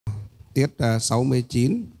tiết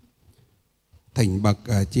 69, thỉnh bậc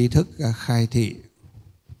tri thức khai thị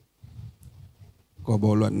của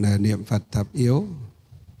bộ luận Niệm Phật Thập Yếu.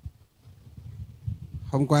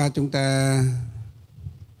 Hôm qua chúng ta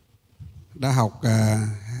đã học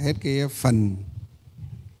hết cái phần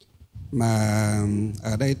mà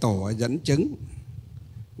ở đây tổ dẫn chứng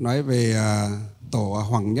nói về tổ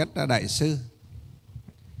Hoàng Nhất Đại Sư.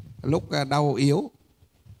 Lúc đau yếu,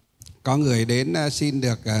 có người đến xin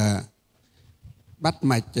được bắt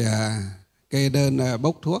mạch kê đơn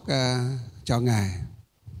bốc thuốc cho Ngài.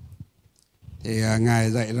 Thì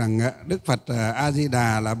Ngài dạy rằng Đức Phật A Di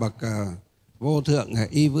Đà là bậc vô thượng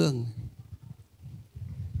y vương.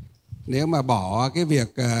 Nếu mà bỏ cái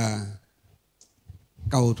việc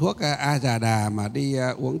cầu thuốc A Già Đà mà đi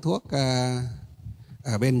uống thuốc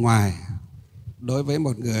ở bên ngoài, đối với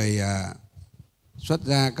một người xuất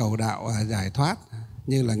gia cầu đạo giải thoát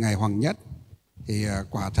như là Ngài Hoàng Nhất thì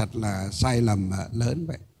quả thật là sai lầm lớn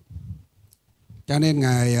vậy. Cho nên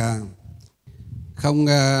Ngài không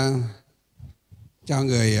cho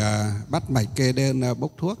người bắt mạch kê đơn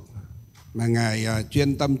bốc thuốc, mà Ngài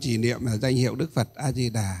chuyên tâm trì niệm danh hiệu Đức Phật A Di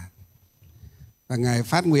Đà. Và Ngài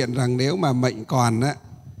phát nguyện rằng nếu mà mệnh còn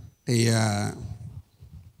thì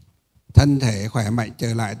thân thể khỏe mạnh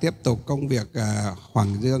trở lại tiếp tục công việc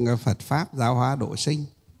hoằng dương Phật Pháp, giáo hóa độ sinh.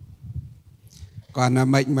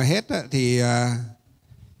 Còn mệnh mà hết thì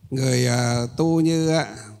người tu như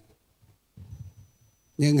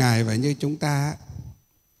Ngài và như chúng ta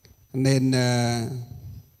nên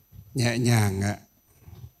nhẹ nhàng,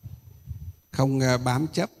 không bám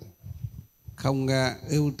chấp, không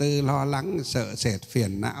ưu tư lo lắng, sợ sệt,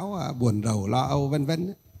 phiền não, buồn rầu, lo âu vân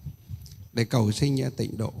vân, để cầu sinh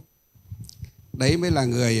tịnh độ. Đấy mới là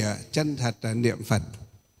người chân thật niệm Phật.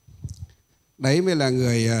 Đấy mới là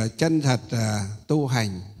người chân thật tu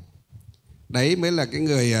hành. Đấy mới là cái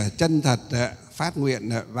người chân thật phát nguyện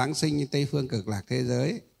vãng sinh Tây phương cực lạc thế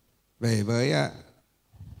giới về với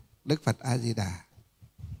Đức Phật A Di Đà.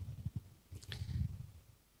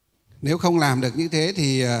 Nếu không làm được như thế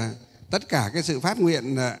thì tất cả cái sự phát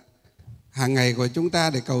nguyện hàng ngày của chúng ta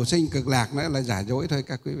để cầu sinh cực lạc nó là giả dối thôi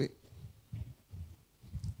các quý vị.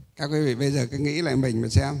 Các quý vị bây giờ cứ nghĩ lại mình mà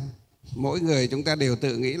xem. Mỗi người chúng ta đều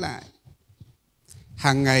tự nghĩ lại.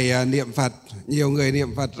 Hàng ngày niệm Phật, nhiều người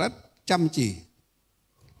niệm Phật rất chăm chỉ.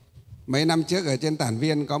 Mấy năm trước ở trên Tản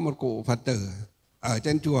Viên có một cụ Phật tử ở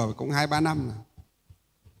trên chùa cũng 2-3 năm rồi.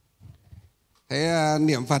 Thế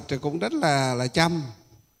niệm Phật cũng rất là chăm.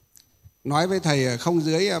 Nói với thầy không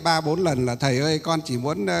dưới 3-4 lần là thầy ơi, con chỉ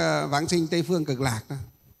muốn vãng sinh Tây phương cực lạc thôi.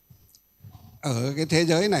 Ở cái thế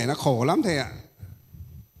giới này nó khổ lắm thầy ạ.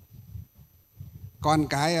 Con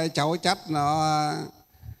cái cháu chắt nó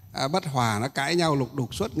bất hòa, nó cãi nhau lục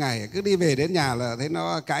đục suốt ngày. Cứ đi về đến nhà là thấy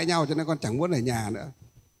nó cãi nhau, cho nên con chẳng muốn ở nhà nữa.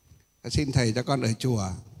 Xin thầy cho con ở chùa.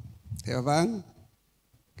 Thế vâng,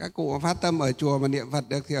 các cụ phát tâm ở chùa mà niệm Phật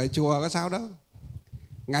được thì ở chùa có sao đâu.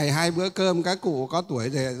 Ngày 2 bữa cơm, các cụ có tuổi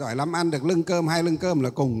rồi giỏi lắm, ăn được lưng cơm, 2 lưng cơm là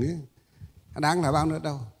cùng ấy. Đáng là bao nữa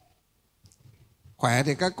đâu. Khỏe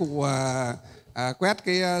thì các cụ quét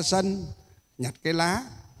cái sân, nhặt cái lá.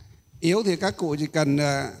 Yếu thì các cụ chỉ cần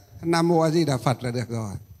Nam Mô A Di Đà Phật là được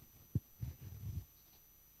rồi.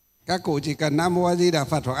 Các cụ chỉ cần Nam Mô A Di Đà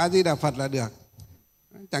Phật hoặc A Di Đà Phật là được.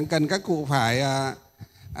 Chẳng cần các cụ phải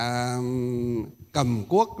cầm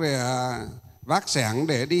cuốc rồi vác xẻng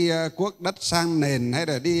để đi cuốc đất sang nền, hay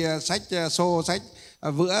là đi xách xô, xách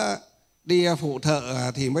vữa, đi phụ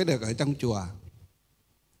thợ thì mới được ở trong chùa.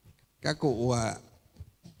 Các cụ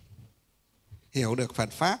hiểu được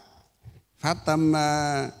Phật Pháp, phát tâm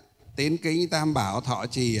tín kính Tam Bảo, thọ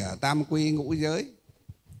trì Tam Quy Ngũ Giới.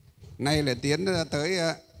 Nay là tiến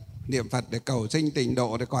tới niệm Phật để cầu sinh tịnh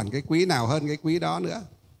độ, thì còn cái quý nào hơn cái quý đó nữa.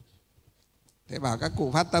 Thế bảo các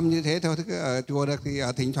cụ phát tâm như thế thôi, cứ ở chùa được thì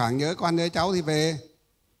ở thỉnh thoảng nhớ con nhớ cháu thì về.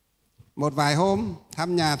 Một vài hôm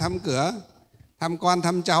thăm nhà thăm cửa, thăm con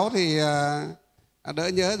thăm cháu thì đỡ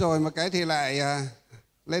nhớ rồi, mà cái thì lại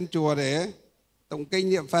lên chùa để tụng kinh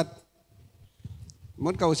niệm Phật.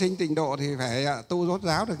 Muốn cầu sinh tịnh độ thì phải tu rốt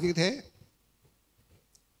ráo được như thế.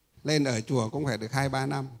 Lên ở chùa cũng phải được 2-3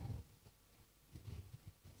 năm.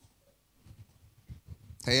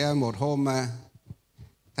 Thế một hôm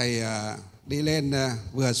thầy đi lên,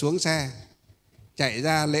 vừa xuống xe chạy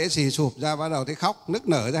ra lễ xì sụp ra, bắt đầu thấy khóc nức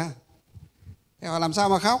nở ra. Thế họ làm sao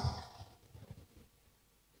mà khóc?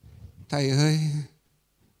 Thầy ơi,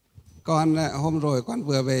 con hôm rồi con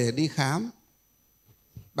vừa về đi khám,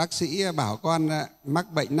 bác sĩ bảo con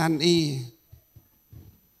mắc bệnh nan y,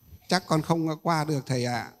 chắc con không qua được thầy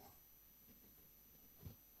ạ.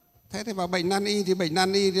 Thế thì bảo bệnh nan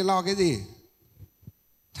y thì lo cái gì?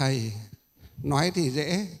 Thầy nói thì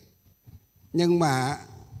dễ, Nhưng mà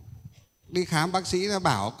đi khám bác sĩ nó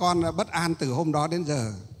bảo con bất an từ hôm đó đến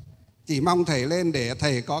giờ. Chỉ mong thầy lên để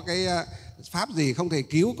thầy có cái pháp gì không thầy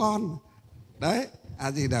cứu con. Đấy,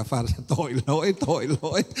 A Di Đà Phật, tội lỗi, tội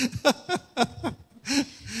lỗi.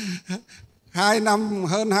 2 năm,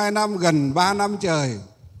 hơn 2 năm, gần 3 năm trời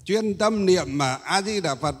chuyên tâm niệm mà A Di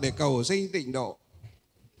Đà Phật để cầu sinh tịnh độ.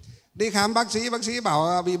 Đi khám bác sĩ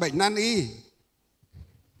bảo bị bệnh nan y,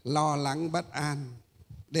 lo lắng bất an,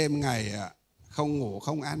 đêm ngày không ngủ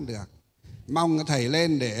không ăn được. Mong thầy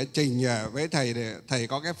lên để trình với thầy, để thầy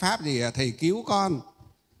có cái pháp gì thầy cứu con.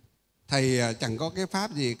 Thầy chẳng có cái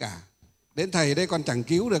pháp gì cả. Đến thầy đây còn chẳng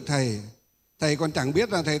cứu được thầy. Thầy còn chẳng biết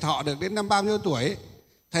là thầy thọ được đến năm bao nhiêu tuổi.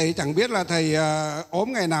 Thầy chẳng biết là thầy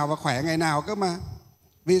ốm ngày nào và khỏe ngày nào cơ mà.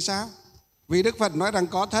 Vì sao? Vì Đức Phật nói rằng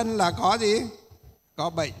có thân là có gì? Có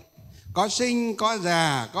bệnh. Có sinh, có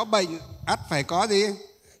già, có bệnh, ắt phải có gì?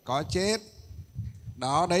 Có chết.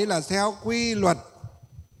 Đó, đấy là theo quy luật.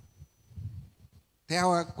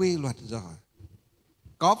 Theo quy luật rồi.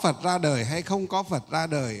 Có Phật ra đời hay không có Phật ra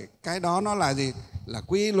đời, cái đó nó là gì? Là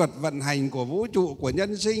quy luật vận hành của vũ trụ, của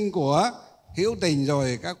nhân sinh, của hữu tình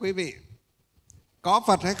rồi các quý vị. Có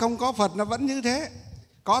Phật hay không có Phật nó vẫn như thế.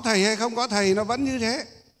 Có thầy hay không có thầy nó vẫn như thế.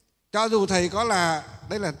 Cho dù thầy có là,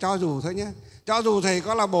 đây là cho dù thôi nhé, cho dù thầy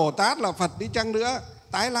có là Bồ Tát, là Phật đi chăng nữa,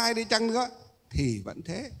 tái lai đi chăng nữa, thì vẫn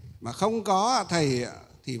thế. Mà không có thầy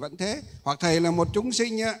thì vẫn thế. Hoặc thầy là một chúng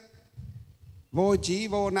sinh vô trí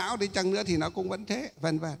vô não đi chăng nữa thì nó cũng vẫn thế,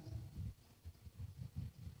 vân vân.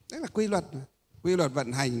 Đấy là quy luật. Quy luật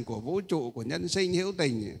vận hành của vũ trụ, của nhân sinh hữu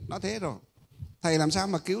tình, nó thế rồi. Thầy làm sao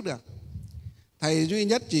mà cứu được? Thầy duy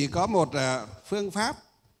nhất chỉ có một phương pháp.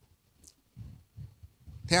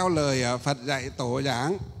 Theo lời Phật dạy tổ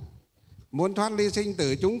giảng, muốn thoát ly sinh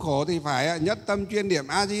tử chúng khổ thì phải nhất tâm chuyên niệm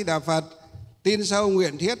A Di Đà Phật, tin sâu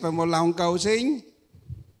nguyện thiết và một lòng cầu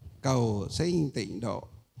sinh tịnh độ.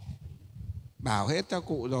 Bảo hết cho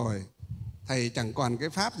cụ rồi. Thầy chẳng còn cái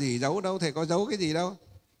pháp gì giấu đâu. Thầy có giấu cái gì đâu.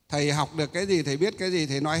 Thầy học được cái gì, thầy biết cái gì,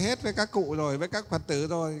 thầy nói hết với các cụ rồi, với các Phật tử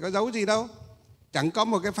rồi. Có giấu gì đâu. Chẳng có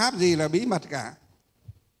một cái pháp gì là bí mật cả.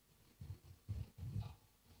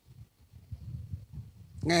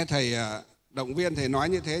 Nghe thầy động viên, thầy nói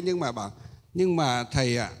như thế, nhưng mà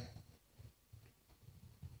thầy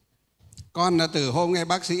con từ hôm nghe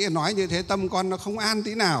bác sĩ nói như thế, tâm con nó không an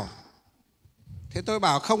tí nào. Thế tôi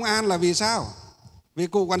bảo không an là vì sao? Vì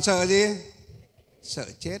cụ còn sợ gì? Sợ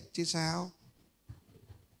chết chứ sao.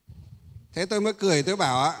 Thế tôi mới cười, tôi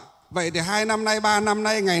bảo vậy thì 2 năm nay, 3 năm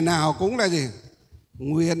nay ngày nào cũng là gì?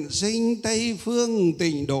 Nguyện sinh Tây phương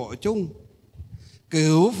tịnh độ chung,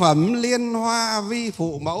 cửu phẩm liên hoa vi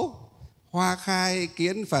phụ mẫu, hoa khai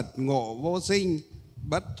kiến Phật ngộ vô sinh,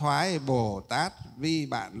 bất thoái Bồ Tát vi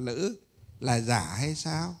bạn lữ. Là giả hay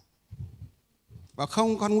sao? Và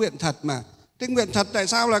không, con nguyện thật mà. Thế nguyện thật tại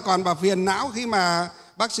sao là còn bảo phiền não khi mà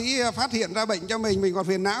bác sĩ phát hiện ra bệnh cho mình còn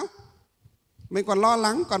phiền não, mình còn lo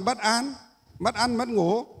lắng, còn bất an, mất ăn mất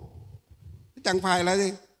ngủ. Chẳng phải là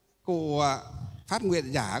gì? Cụ phát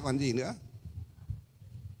nguyện giả còn gì nữa.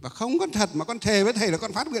 Và không có thật mà con thề với thầy là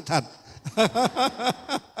con phát nguyện thật.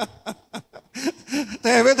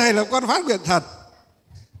 Thề với thầy là con phát nguyện thật.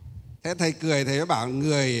 Thế thầy cười, thầy mới bảo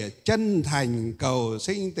người chân thành cầu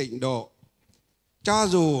sinh tịnh độ, cho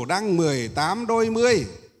dù đang 18 đôi mươi,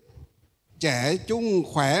 trẻ trung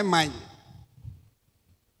khỏe mạnh,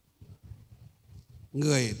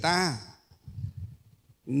 người ta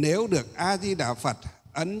nếu được A Di Đà Phật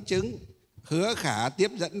ấn chứng hứa khả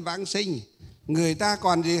tiếp dẫn vãng sinh, người ta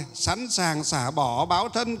còn gì? Sẵn sàng xả bỏ báo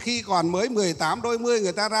thân khi còn mới 18 đôi mươi,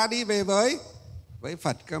 người ta ra đi về với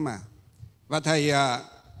Phật cơ mà. Và thầy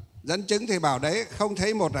dẫn chứng, thầy bảo đấy, không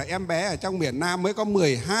thấy một em bé ở trong miền Nam mới có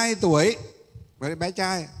 12 tuổi, với bé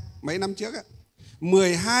trai mấy năm trước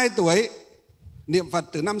 12 tuổi, niệm Phật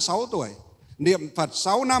từ năm 6 tuổi, niệm Phật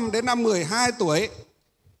 6 năm đến năm 12 tuổi.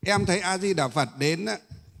 Em thấy A Di Đà Phật đến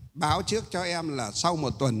báo trước cho em là sau 1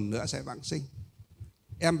 tuần nữa sẽ vãng sinh.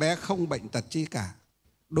 Em bé không bệnh tật chi cả.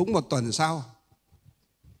 Đúng 1 tuần sau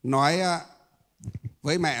nói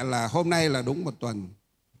với mẹ là hôm nay là đúng 1 tuần.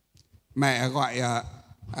 Mẹ gọi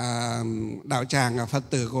đạo tràng Phật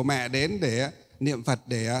tử của mẹ đến để niệm Phật,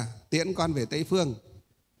 để tiễn con về Tây Phương.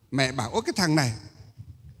 Mẹ bảo ôi cái thằng này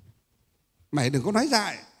mày đừng có nói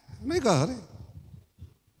dại, nói gở đấy,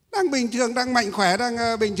 đang bình thường, đang mạnh khỏe,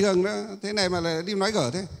 đang bình thường đó, thế này mà lại đi nói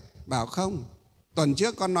gở thế. Bảo không, tuần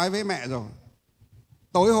trước con nói với mẹ rồi.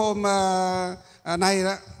 Tối hôm nay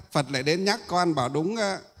đó Phật lại đến nhắc con, bảo đúng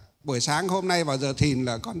buổi sáng hôm nay vào giờ thìn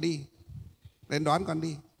là con đi, đến đón con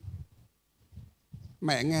đi.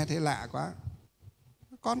 Mẹ nghe thấy lạ quá,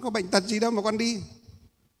 con có bệnh tật gì đâu mà con đi.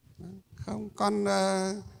 Không, con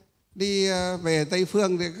Đi về Tây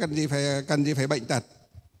Phương thì cần gì phải bệnh tật.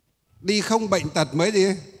 Đi không bệnh tật mới gì?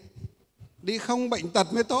 Đi không bệnh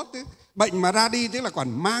tật mới tốt chứ. Bệnh mà ra đi tức là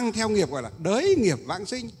còn mang theo nghiệp gọi là đới nghiệp vãng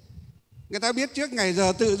sinh. Người ta biết trước ngày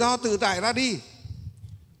giờ tự do tự tại ra đi,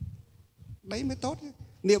 đấy mới tốt.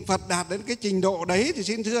 Niệm Phật đạt đến cái trình độ đấy thì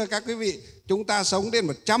xin thưa các quý vị, chúng ta sống đến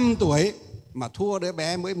 100 tuổi mà thua đứa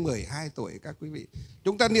bé mới 12 tuổi các quý vị.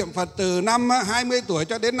 Chúng ta niệm Phật từ năm 20 tuổi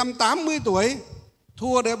cho đến năm 80 tuổi,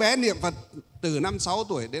 thua đứa bé niệm Phật từ năm 6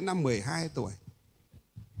 tuổi đến năm 12 tuổi.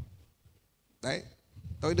 Đấy,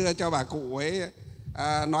 tôi đưa cho bà cụ ấy,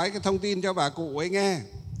 nói cái thông tin cho bà cụ ấy nghe.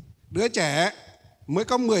 Đứa trẻ mới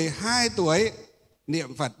có 12 tuổi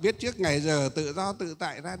niệm Phật biết trước ngày giờ tự do tự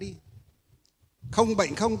tại ra đi, không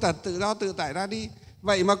bệnh không tật, tự do tự tại ra đi.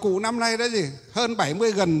 Vậy mà cụ năm nay đó gì? Hơn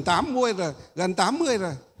 70, gần 80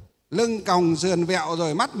 rồi. Lưng còng sườn vẹo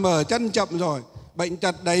rồi, mắt mờ chân chậm rồi, bệnh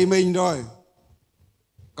tật đầy mình rồi.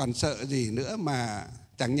 Còn sợ gì nữa mà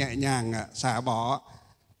chẳng nhẹ nhàng xả bỏ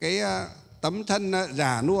cái tấm thân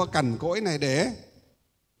già nua cằn cỗi này để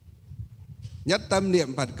nhất tâm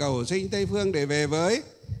niệm Phật cầu sinh Tây Phương để về với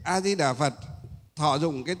A Di Đà Phật, thọ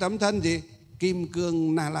dụng cái tấm thân gì? Kim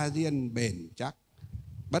cương Na La Diên bền chắc,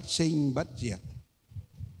 bất sinh bất diệt,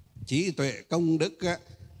 trí tuệ công đức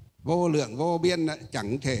vô lượng vô biên,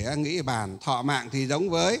 chẳng thể nghĩ bàn. Thọ mạng thì giống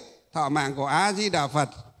với thọ mạng của A Di Đà Phật.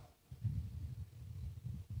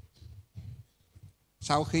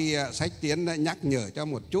 Sau khi sách Tiến đã nhắc nhở cho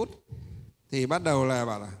một chút thì bắt đầu là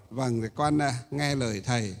bảo là vâng, thì con nghe lời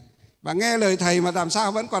thầy. Và nghe lời thầy mà làm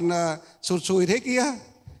sao vẫn còn sụt sùi thế kia.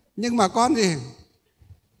 Nhưng mà con gì?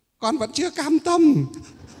 Con vẫn chưa cam tâm.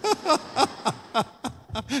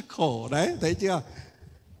 Khổ đấy, thấy chưa?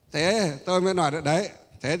 Thế tôi mới nói được đấy.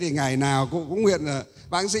 Thế thì ngày nào cụ cũng nguyện là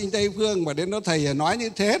vãng sinh Tây Phương, mà đến đó thầy nói như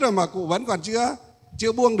thế rồi mà cụ vẫn còn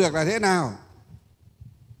chưa buông được là thế nào?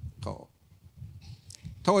 Khổ.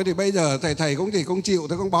 Thôi thì bây giờ thầy cũng chỉ cũng chịu,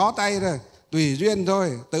 tôi cũng bó tay rồi, tùy duyên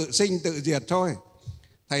thôi, tự sinh tự diệt thôi.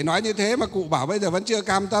 Thầy nói như thế mà cụ bảo bây giờ vẫn chưa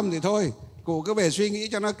cam tâm thì thôi, cụ cứ về suy nghĩ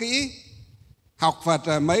cho nó kỹ. Học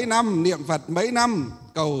Phật mấy năm, niệm Phật mấy năm,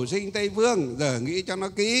 cầu sinh Tây Phương, giờ nghĩ cho nó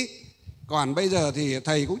kỹ. Còn bây giờ thì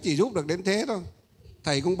thầy cũng chỉ giúp được đến thế thôi.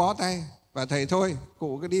 Thầy cũng bó tay. Và thầy thôi,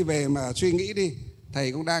 cụ cứ đi về mà suy nghĩ đi,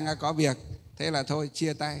 thầy cũng đang có việc. Thế là thôi,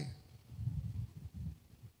 chia tay.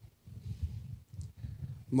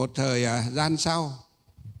 Một thời gian sau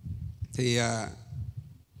thì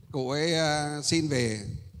cụ ấy xin về,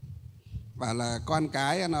 bảo là con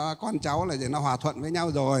cái con cháu là nó hòa thuận với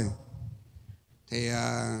nhau rồi, thì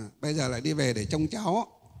bây giờ lại đi về để trông cháu.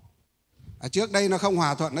 Trước đây nó không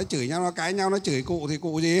hòa thuận, nó chửi nhau, nó cãi nhau, nó chửi cụ thì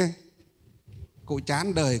cụ gì? Cụ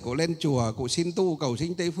chán đời, cụ lên chùa, cụ xin tu cầu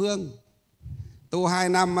sinh Tây Phương. Tu 2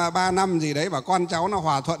 năm, 3 năm gì đấy, bảo con cháu nó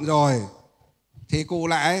hòa thuận rồi, thì cụ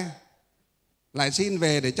lại xin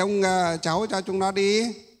về để trông cháu cho chúng nó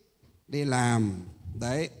đi làm.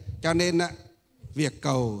 Đấy, cho nên việc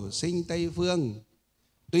cầu sinh Tây Phương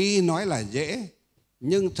tuy nói là dễ,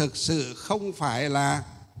 nhưng thực sự không phải là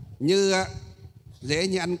dễ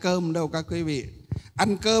như ăn cơm đâu các quý vị.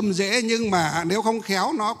 Ăn cơm dễ nhưng mà nếu không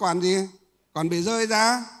khéo nó còn gì? Còn bị rơi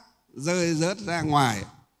rớt ra ngoài.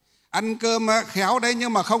 Ăn cơm khéo đấy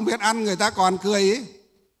nhưng mà không biết ăn, người ta còn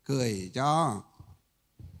cười cho.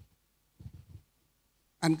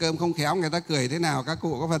 Ăn cơm không khéo người ta cười thế nào các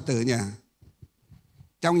cụ có Phật tử nhỉ?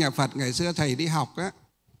 Trong nhà Phật ngày xưa thầy đi học á,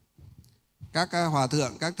 các hòa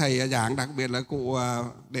thượng, các thầy giảng, đặc biệt là cụ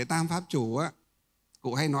Đệ Tam Pháp Chủ á,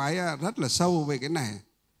 cụ hay nói rất là sâu về cái này.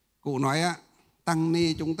 Cụ nói tăng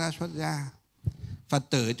ni chúng ta xuất gia, Phật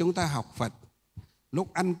tử chúng ta học Phật,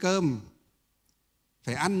 lúc ăn cơm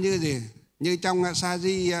phải ăn như gì? Như trong Sa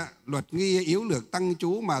Di luật nghi yếu lược tăng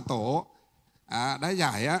chú mà tổ đã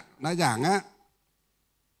giảng á,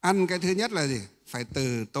 ăn cái thứ nhất là gì? Phải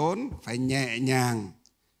từ tốn, phải nhẹ nhàng.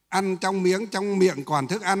 Ăn trong miệng còn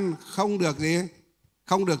thức ăn, không được gì?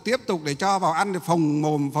 Không được tiếp tục để cho vào ăn, để phồng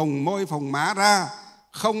mồm, phồng môi, phồng má ra.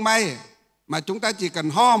 Không may mà chúng ta chỉ cần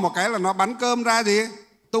ho một cái là nó bắn cơm ra gì?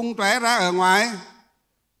 Tung tóe ra ở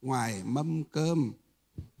ngoài mâm cơm.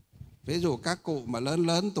 Ví dụ các cụ mà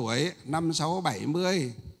lớn tuổi, 5, 6,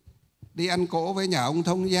 70, đi ăn cỗ với nhà ông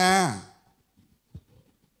thông gia,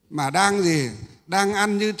 mà đang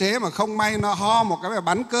ăn như thế mà không may nó ho một cái,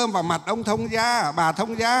 bắn cơm vào mặt ông thông gia, bà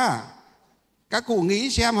thông gia. Các cụ nghĩ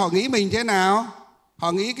xem họ nghĩ mình thế nào?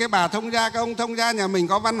 Họ nghĩ cái bà thông gia, cái ông thông gia nhà mình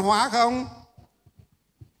có văn hóa không?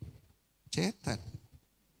 Chết thật.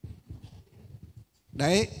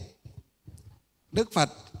 Đấy, Đức Phật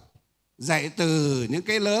dạy từ những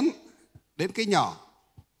cái lớn đến cái nhỏ.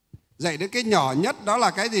 Dạy đến cái nhỏ nhất đó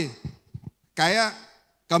là cái gì? Cái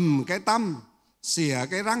cầm cái tăm, xỉa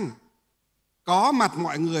cái răng. Có mặt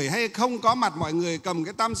mọi người hay không có mặt mọi người, cầm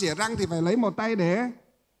cái tăm xỉa răng thì phải lấy một tay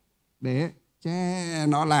để che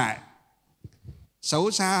nó lại.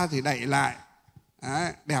 Xấu xa thì đậy lại.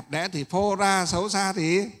 Đấy, đẹp đẽ thì phô ra, xấu xa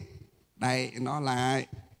thì đậy nó lại.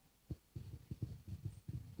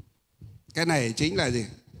 Cái này chính là gì?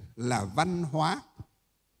 Là văn hóa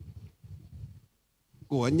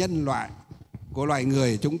của nhân loại, của loài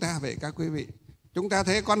người chúng ta vậy các quý vị. Chúng ta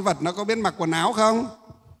thấy con vật nó có biết mặc quần áo không?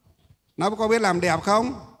 Nó có biết làm đẹp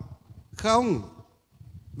không? Không.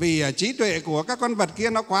 Vì trí tuệ của các con vật kia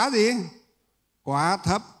nó quá gì? Quá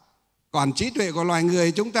thấp. Còn trí tuệ của loài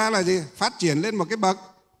người chúng ta là gì? Phát triển lên một cái bậc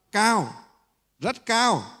cao, rất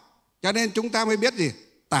cao. Cho nên chúng ta mới biết gì?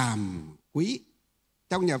 Tàm quý.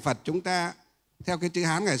 Trong nhà Phật chúng ta theo cái chữ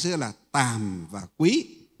Hán ngày xưa là tàm và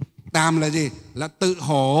quý. Tàm là gì? Là tự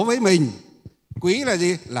hổ với mình. Quý là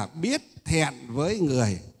gì? Là biết thẹn với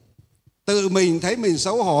người. Tự mình thấy mình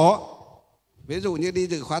xấu hổ. Ví dụ như đi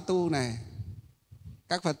dự khóa tu này,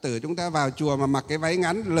 các Phật tử chúng ta vào chùa mà mặc cái váy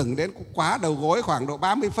ngắn lửng đến quá đầu gối khoảng độ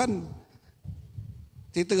 30 phân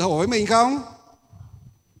thì tự hổ với mình không?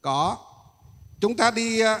 Có. Chúng ta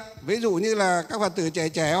đi, ví dụ như là các Phật tử trẻ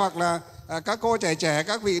trẻ hoặc là các cô trẻ trẻ,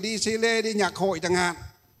 các vị đi xi lê, đi nhạc hội chẳng hạn,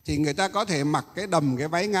 thì người ta có thể mặc cái đầm, cái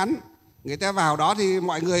váy ngắn. Người ta vào đó thì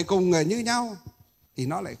mọi người cùng người như nhau thì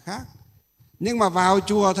nó lại khác. Nhưng mà vào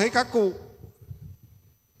chùa thấy các cụ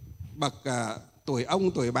bậc tuổi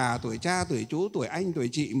ông, tuổi bà, tuổi cha, tuổi chú, tuổi anh, tuổi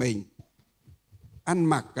chị mình ăn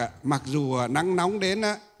mặc mặc dù nắng nóng đến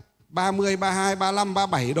 30, 32, 35,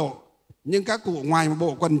 37 độ, nhưng các cụ ngoài một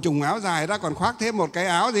bộ quần trùng áo dài ra còn khoác thêm một cái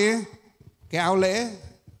áo gì? Cái áo lễ,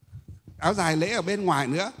 áo dài lễ ở bên ngoài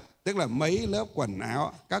nữa. Tức là mấy lớp quần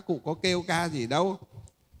áo. Các cụ có kêu ca gì đâu.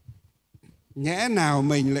 Nhẽ nào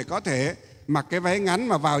mình lại có thể mặc cái váy ngắn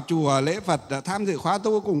mà vào chùa lễ Phật tham dự khóa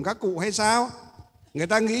tu cùng các cụ hay sao? Người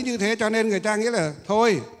ta nghĩ như thế cho nên người ta nghĩ là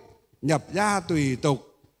thôi, nhập gia tùy tục.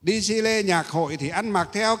 Đi xi lê nhạc hội thì ăn mặc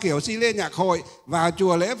theo kiểu xi lê nhạc hội. Vào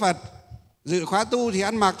chùa lễ Phật dự khóa tu thì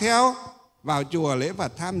ăn mặc theo. Vào chùa lễ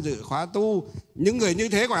Phật tham dự khóa tu. Những người như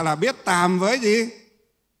thế gọi là biết tàm với gì?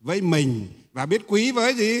 Với mình. Và biết quý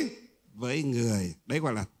với gì? Với người. Đấy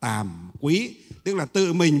gọi là tàm quý. Tức là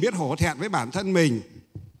tự mình biết hổ thẹn với bản thân mình,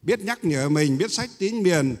 biết nhắc nhở mình, biết sách tín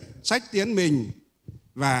miền, sách tiến mình.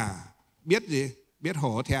 Và biết gì? Biết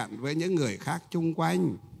hổ thẹn với những người khác chung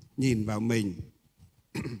quanh nhìn vào mình.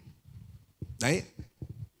 Đấy.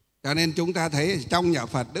 Cho nên chúng ta thấy trong nhà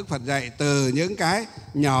Phật, Đức Phật dạy từ những cái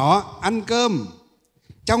nhỏ ăn cơm,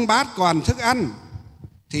 trong bát còn thức ăn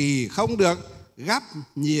thì không được gắp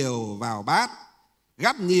nhiều vào bát.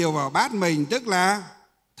 Gắp nhiều vào bát mình tức là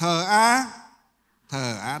thờ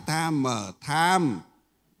a tham, mở tham.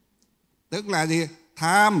 Tức là gì?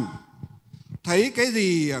 Tham. Thấy cái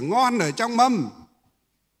gì ngon ở trong mâm,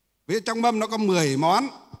 ví dụ trong mâm nó có 10 món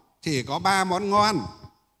thì có 3 món ngon,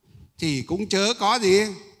 thì cũng chớ có gì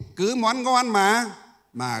cứ món ngon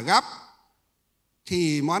mà gắp.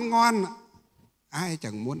 Thì món ngon ai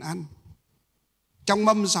chẳng muốn ăn. Trong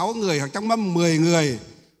mâm 6 người hoặc trong mâm 10 người,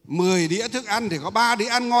 10 đĩa thức ăn thì có 3 đĩa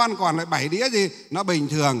ăn ngon, còn lại 7 đĩa gì nó bình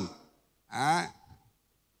thường.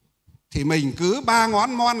 Thì mình cứ 3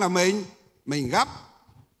 món ngon là mình gắp.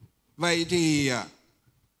 Vậy thì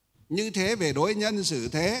như thế về đối nhân xử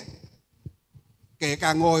thế, kể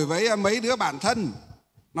cả ngồi với mấy đứa bạn thân,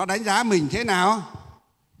 nó đánh giá mình thế nào?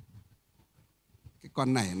 Cái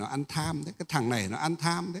con này nó ăn tham đấy, cái thằng này nó ăn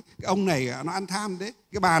tham đấy, cái ông này nó ăn tham đấy,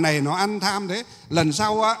 cái bà này nó ăn tham đấy. Lần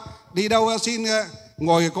sau đi đâu xin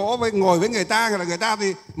ngồi với người ta, là người ta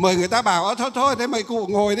thì mời người ta bảo thôi thế mời cụ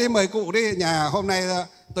ngồi đi, mời cụ đi, nhà hôm nay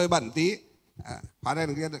tôi bận tí. Hóa ra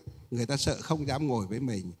người ta sợ không dám ngồi với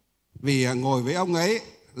mình. Vì ngồi với ông ấy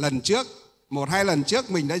lần trước, 1-2 lần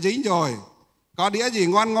trước mình đã dính rồi. Có đĩa gì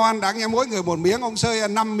ngon ngon đáng nhẽ mỗi người 1 miếng, ông xơi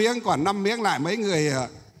 5 miếng, còn 5 miếng lại mấy người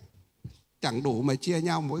chẳng đủ mà chia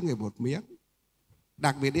nhau mỗi người 1 miếng.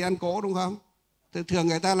 Đặc biệt đi ăn cỗ đúng không? Thường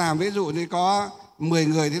người ta làm ví dụ như có 10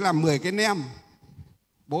 người thì làm 10 cái nem.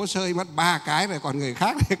 Bố xơi mất 3 cái rồi, còn người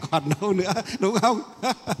khác thì còn đâu nữa, đúng không?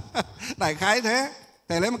 Đại khái thế.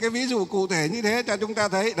 Thầy lấy một cái ví dụ cụ thể như thế cho chúng ta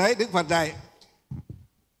thấy. Đấy, Đức Phật dạy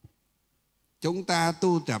chúng ta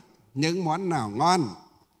tu tập những món nào ngon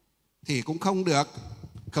thì cũng không được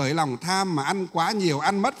khởi lòng tham mà ăn quá nhiều,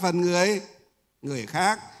 ăn mất phần người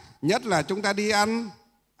khác. Nhất là chúng ta đi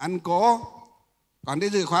ăn cỗ. Còn đi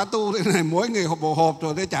dự khóa tu thế này mỗi người bộ hộp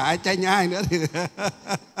rồi, thế chả ai tranh ai nữa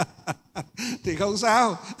thì không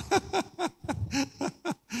sao.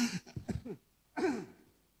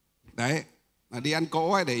 Đấy, mà đi ăn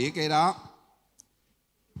cỗ hay để ý cái đó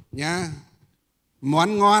nhá.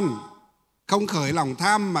 Món ngon không khởi lòng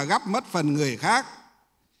tham mà gắp mất phần người khác.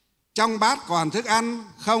 Trong bát còn thức ăn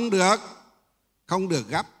không được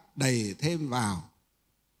gắp đầy thêm vào.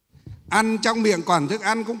 Ăn trong miệng còn thức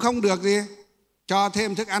ăn cũng không được gì cho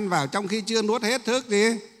thêm thức ăn vào trong khi chưa nuốt hết thức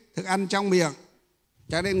ăn trong miệng.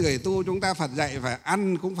 Cho nên người tu chúng ta Phật dạy phải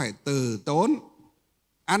ăn cũng phải từ tốn.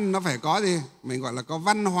 Ăn nó phải có gì? Mình gọi là có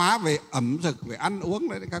văn hóa về ẩm thực, về ăn uống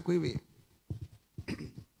đấy các quý vị.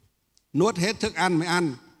 Nuốt hết thức ăn mới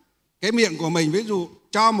ăn. Cái miệng của mình ví dụ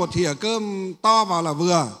cho một thìa cơm to vào là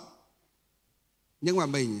vừa, nhưng mà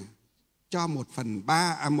mình cho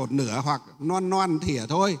 1/3, một nửa hoặc non thìa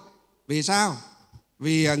thôi. Vì sao?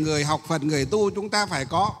 Vì người học Phật, người tu chúng ta phải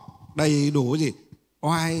có đầy đủ gì?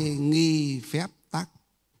 Oai nghi phép tắc.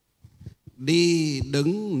 Đi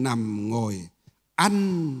đứng nằm ngồi,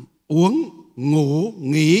 ăn uống ngủ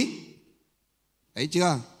nghỉ. Thấy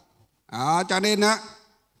chưa? Đó, cho nên á,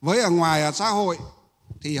 với ở ngoài xã hội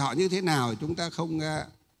thì họ như thế nào chúng ta không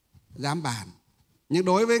dám bàn. Nhưng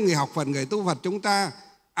đối với người học Phật, người tu Phật chúng ta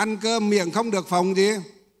ăn cơm miệng không được phồng gì.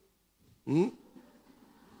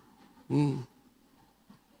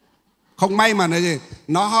 Không may mà này gì,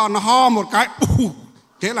 nó ho một cái,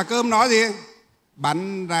 thế là cơm nó gì?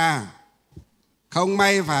 Bắn ra. Không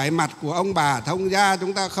may phải mặt của ông bà thông gia,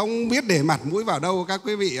 chúng ta không biết để mặt mũi vào đâu các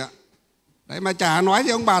quý vị ạ. Đấy mà chả nói gì,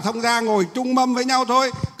 ông bà thông gia ngồi chung mâm với nhau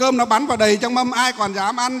thôi, cơm nó bắn vào đầy trong mâm, ai còn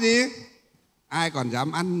dám ăn gì? Ai còn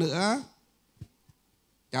dám ăn nữa.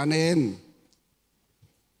 Cho nên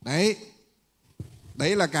đấy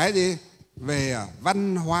là cái gì? Về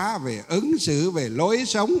văn hóa, về ứng xử, về lối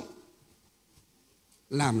sống.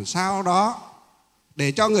 Làm sao đó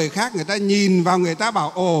để cho người khác người ta nhìn vào, người ta bảo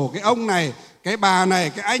ồ, cái ông này, cái bà này,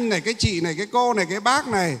 cái anh này, cái chị này, cái cô này, cái bác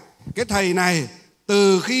này, cái thầy này,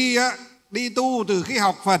 từ khi đi tu, từ khi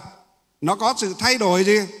học Phật, nó có sự thay đổi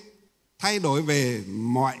gì? Thay đổi về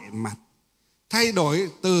mọi mặt. Thay đổi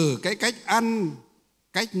từ cái cách ăn,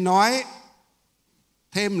 cách nói,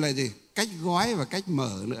 thêm là gì? Cách gói và cách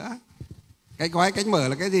mở nữa. Cách gói, cách mở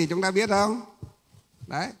là cái gì chúng ta biết không?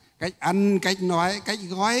 Đấy, cách ăn, cách nói, cách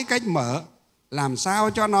gói, cách mở. Làm sao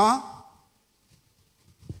cho nó,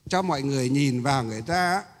 cho mọi người nhìn vào người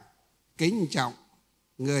ta kính trọng,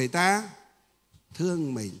 người ta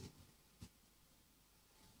thương mình.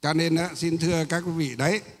 Cho nên xin thưa các quý vị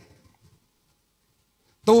đấy,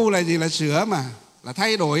 tu là gì? Là sửa mà, là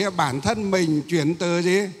thay đổi bản thân mình, chuyển từ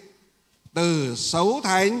gì? Từ xấu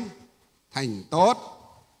thành tốt,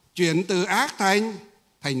 chuyển từ ác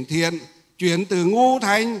thành thiện, chuyển từ ngu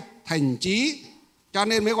thành trí. Cho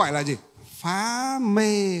nên mới gọi là gì? Phá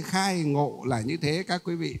mê khai ngộ là như thế các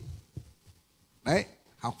quý vị. Đấy,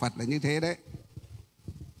 học Phật là như thế đấy.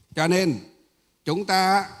 Cho nên chúng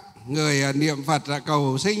ta người niệm Phật là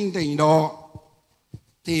cầu sinh tịnh độ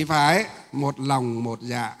thì phải một lòng một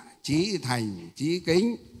dạ, chí thành chí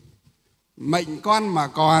kính. Mệnh con mà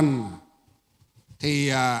còn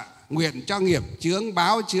thì nguyện cho nghiệp chướng,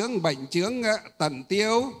 báo chướng, bệnh chướng tận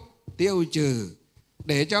tiêu trừ,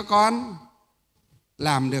 để cho con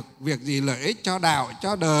làm được việc gì lợi ích cho đạo,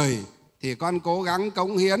 cho đời thì con cố gắng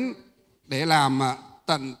cống hiến để làm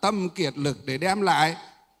tận tâm kiệt lực để đem lại,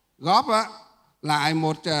 góp lại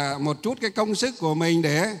một chút cái công sức của mình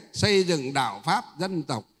để xây dựng đạo pháp dân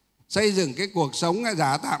tộc, xây dựng cái cuộc sống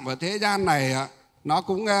giả tạm ở thế gian này, nó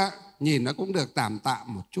cũng nhìn nó cũng được tạm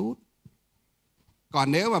một chút.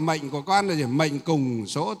 Còn nếu mà mệnh của con là gì? Mệnh cùng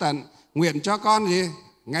số tận, nguyện cho con gì?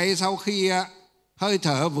 Ngay sau khi hơi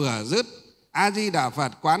thở vừa dứt, A Di Đà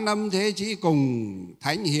Phật Quán Âm Thế Chí cùng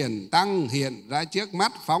Thánh Hiền Tăng hiện ra trước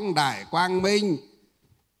mắt phóng đại quang minh,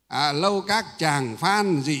 lâu các tràng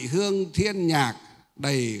phan dị hương thiên nhạc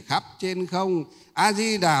đầy khắp trên không. A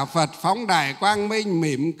Di Đà Phật phóng đại quang minh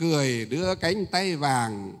mỉm cười đưa cánh tay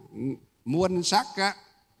vàng muôn sắc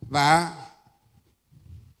và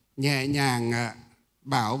nhẹ nhàng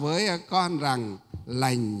bảo với con rằng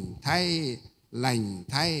lành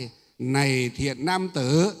thay này thiện nam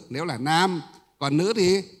tử, nếu là nam, còn nữ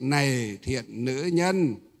thì này thiện nữ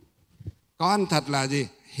nhân. Con thật là gì?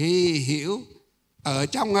 Hy hữu ở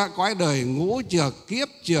trong cõi đời ngũ trược, kiếp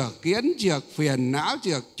trược, kiến trược, phiền não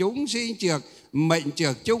trược, chúng sinh trược, mệnh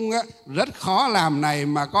trược chung rất khó làm này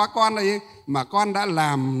mà có con đây mà con đã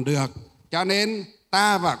làm được. Cho nên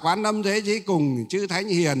ta và Quán Âm Thế Chí cùng chư Thánh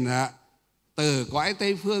Hiền từ cõi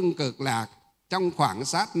Tây Phương cực lạc trong khoảng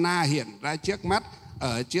sát na hiện ra trước mắt,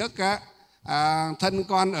 ở trước thân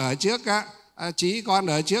con, ở trước trí con,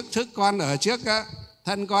 ở trước thức con, ở trước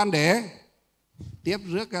thân con để tiếp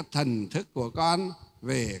rước thần thức của con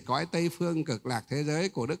về cõi Tây Phương cực lạc thế giới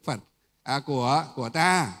của Đức Phật, của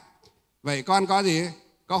ta. Vậy con có gì?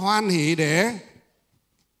 Có hoan hỷ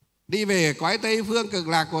đi về cõi Tây Phương Cực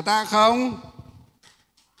Lạc của ta không?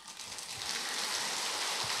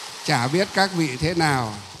 Chả biết các vị thế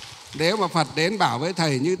nào. Nếu mà Phật đến bảo với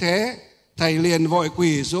thầy như thế, thầy liền vội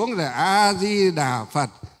quỳ xuống rồi A Di Đà Phật.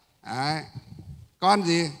 Đấy. Con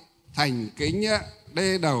gì? Thành kính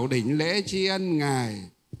đê đầu đỉnh lễ tri ân Ngài.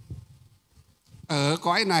 Ở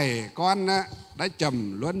cõi này con đã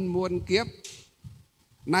trầm luân muôn kiếp,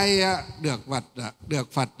 nay được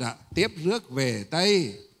Phật tiếp rước về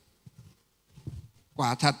Tây.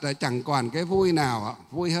 Quả thật là chẳng còn cái vui nào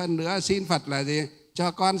vui hơn nữa. Xin Phật là gì?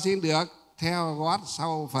 Cho con xin được theo gót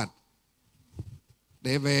sau Phật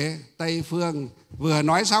để về Tây Phương. Vừa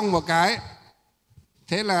nói xong một cái,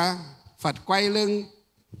 thế là Phật quay lưng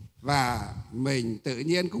và mình tự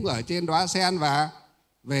nhiên cũng ở trên đóa sen và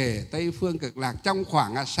về Tây Phương Cực Lạc trong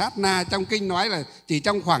khoảng sát na. Trong kinh nói là chỉ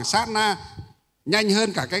trong khoảng sát na, nhanh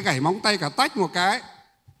hơn cả cái gảy móng tay, cả tách một cái,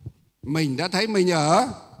 mình đã thấy mình ở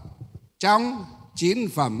trong 9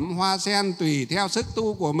 phẩm hoa sen tùy theo sức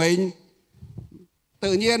tu của mình.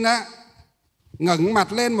 Tự nhiên ngẩng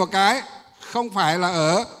mặt lên một cái, không phải là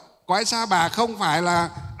ở cõi Sa Bà, không phải là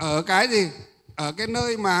ở cái gì, ở cái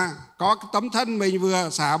nơi mà có tấm thân mình vừa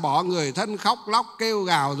xả bỏ người thân, khóc lóc kêu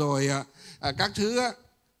gào rồi các thứ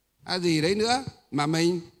gì đấy nữa, mà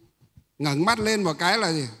mình ngẩng mắt lên một cái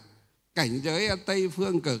là gì? Cảnh giới Tây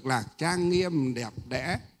Phương Cực Lạc trang nghiêm đẹp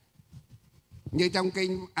đẽ, như trong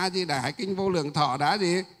kinh A Di Đà, kinh Vô Lượng Thọ đã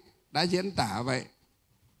gì? Đã diễn tả vậy.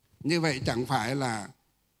 Như vậy chẳng phải là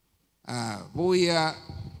vui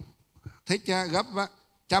thích gấp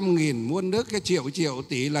 100.000 muôn nước, cái triệu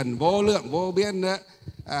tỷ lần vô lượng vô biên,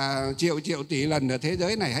 triệu tỷ lần ở thế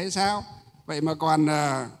giới này hay sao? Vậy mà còn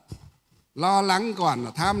lo lắng,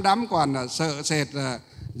 còn tham đắm, còn sợ sệt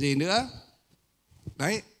gì nữa.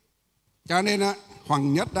 Đấy, cho nên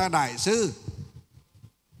Hoàng Nhất Đại Sư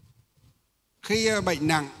khi bệnh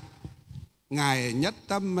nặng, Ngài nhất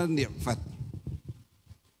tâm niệm Phật.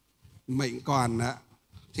 Mệnh còn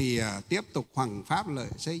thì tiếp tục hoằng pháp lợi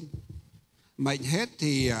sinh. Mệnh hết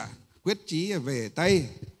thì quyết chí về Tây.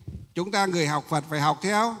 Chúng ta người học Phật phải học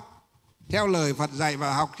theo lời Phật dạy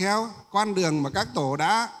và học theo con đường mà các tổ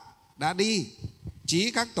đã đi,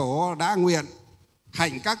 chí các tổ đã nguyện,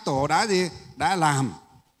 hạnh các tổ đã làm.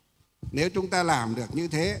 Nếu chúng ta làm được như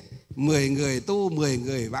thế, 10 người tu 10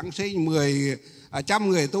 người vãng sinh, 100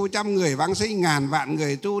 người tu 100 người vãng sinh, 1000 vạn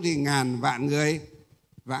người tu thì 1000 vạn người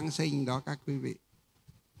vãng sinh đó các quý vị.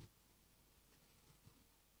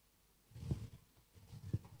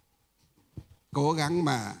 Cố gắng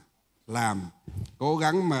mà làm, cố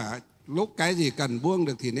gắng mà lúc cái gì cần buông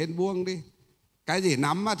được thì nên buông đi. Cái gì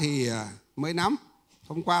nắm thì mới nắm.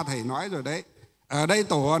 Hôm qua thầy nói rồi đấy. Ở đây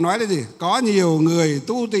tổ nói là gì? Có nhiều người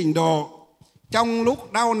tu tịnh độ trong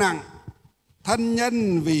lúc đau nặng, thân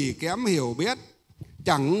nhân vì kém hiểu biết,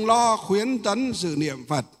 chẳng lo khuyến tấn sự niệm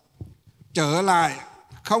Phật, trở lại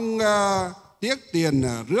không tiếc tiền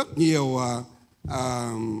rước nhiều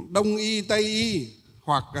đông y tây y,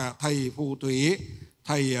 hoặc thầy phù thủy,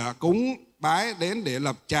 thầy cúng bái đến để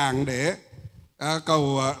lập tràng, để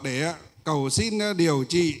cầu xin điều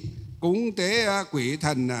trị, cúng tế quỷ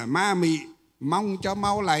thần ma mị, mong cho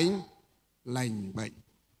mau lành bệnh.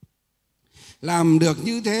 Làm được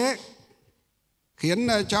như thế khiến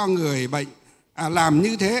cho người bệnh làm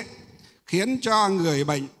như thế khiến cho người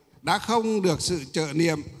bệnh đã không được sự trợ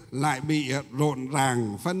niệm, lại bị rộn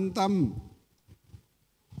ràng phân tâm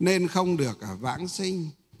nên không được vãng sinh.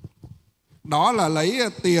 Đó là lấy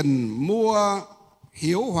tiền mua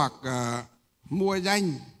hiếu hoặc mua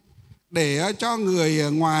danh để cho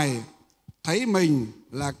người ngoài thấy mình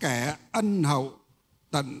là kẻ ân hậu,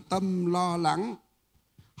 tận tâm lo lắng.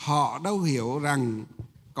 Họ đâu hiểu rằng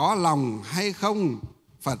có lòng hay không,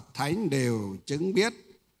 Phật Thánh đều chứng biết,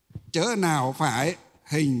 chớ nào phải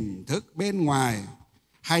hình thức bên ngoài.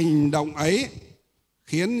 Hành động ấy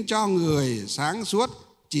khiến cho người sáng suốt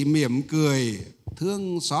chỉ mỉm cười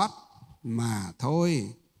thương xót mà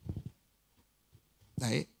thôi.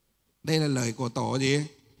 Đấy, đây là lời của tổ gì?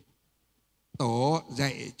 Tổ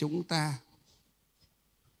dạy chúng ta.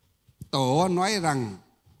 Tổ nói rằng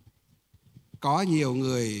có nhiều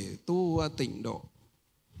người tu tịnh độ,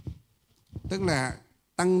 tức là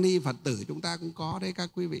tăng ni Phật tử chúng ta cũng có đấy các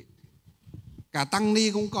quý vị. Cả tăng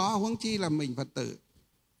ni cũng có, huống chi là mình Phật tử.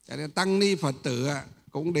 Cho nên tăng ni Phật tử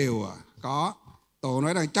cũng đều có. Tổ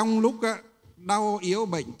nói rằng trong lúc đau yếu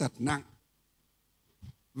bệnh tật nặng,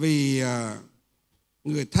 vì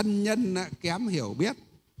người thân nhân kém hiểu biết.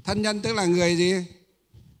 Thân nhân tức là người gì?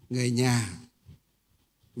 Người nhà.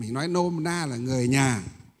 Mình nói nôm na là người nhà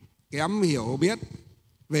kém hiểu biết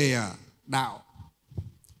về đạo,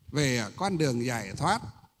 về con đường giải thoát,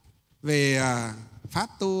 về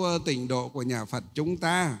pháp tu tịnh độ của nhà Phật chúng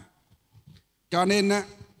ta. Cho nên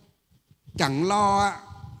chẳng lo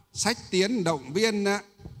sách tiến động viên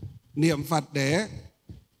niệm Phật để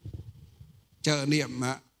trợ niệm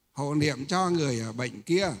hộ niệm cho người bệnh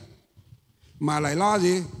kia, mà lại lo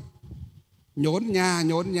gì? Nhốn nha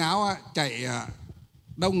nhốn nháo chạy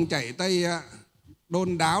đông chạy tây,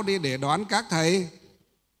 đôn đáo đi để đón các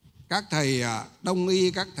thầy đông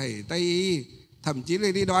y, các thầy tây y, thậm chí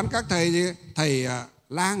là đi đón các thầy gì? Thầy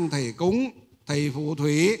lang, thầy cúng, thầy phù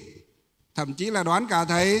thủy, thậm chí là đón cả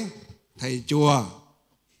thầy chùa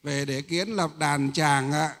về để kiến lập đàn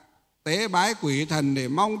tràng tế bái quỷ thần để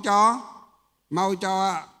mau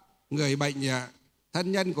cho người bệnh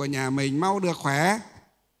thân nhân của nhà mình mau được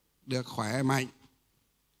khỏe mạnh.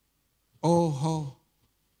 Ô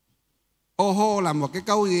hô là một cái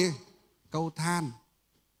câu gì? Câu than,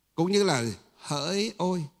 cũng như là hỡi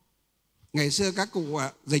ôi. Ngày xưa các cụ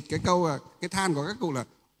dịch cái than của các cụ là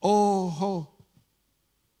ô hô.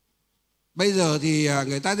 Bây giờ thì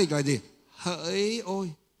người ta dịch là gì? Hỡi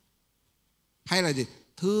ôi, hay là gì?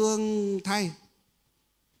 Thương thay,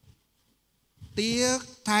 tiếc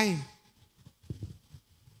thay.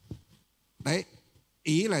 Đấy,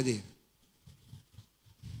 ý là gì?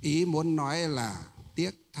 Ý muốn nói là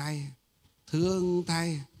tiếc thay, thương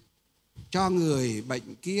thay cho người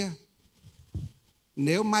bệnh kia.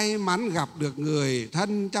 Nếu may mắn gặp được người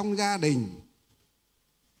thân trong gia đình,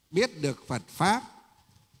 biết được Phật Pháp,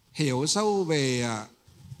 hiểu sâu về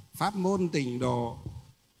pháp môn tịnh độ,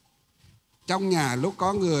 trong nhà lúc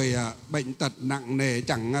có người bệnh tật nặng nề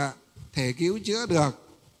chẳng thể cứu chữa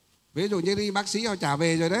được, ví dụ như đi bác sĩ họ trả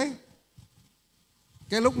về rồi đấy.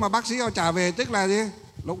 Cái lúc mà bác sĩ họ trả về tức là gì?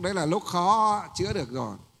 Lúc đấy là lúc khó chữa được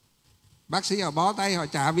rồi. Bác sĩ họ bó tay, họ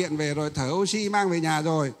trả viện về rồi, thở oxy mang về nhà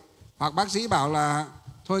rồi. Hoặc bác sĩ bảo là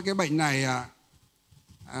thôi cái bệnh này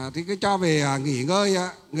thì cứ cho về nghỉ ngơi,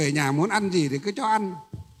 người nhà muốn ăn gì thì cứ cho ăn.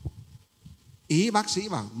 Ý bác sĩ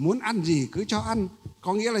bảo muốn ăn gì cứ cho ăn,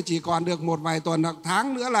 có nghĩa là chỉ còn được một vài tuần hoặc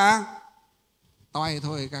tháng nữa là toi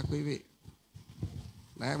thôi các quý vị.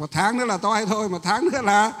 Đấy, một tháng nữa là toi thôi, một tháng nữa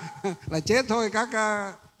là chết thôi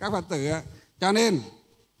các Phật tử. Cho nên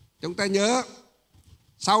chúng ta nhớ,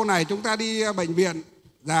 sau này chúng ta đi bệnh viện,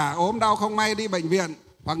 già ốm đau không may đi bệnh viện,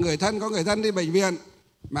 hoặc có người thân đi bệnh viện,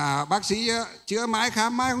 mà bác sĩ chữa mãi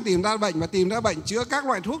khám mãi không tìm ra bệnh, mà tìm ra bệnh chữa các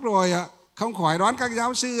loại thuốc rồi không khỏi, đoán các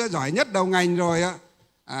giáo sư giỏi nhất đầu ngành rồi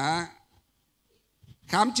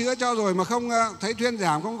khám chữa cho rồi mà không thấy thuyên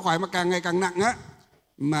giảm, không khỏi mà càng ngày càng nặng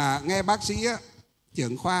mà nghe bác sĩ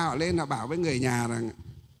trưởng khoa họ lên là bảo với người nhà rằng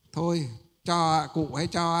thôi cho cụ hay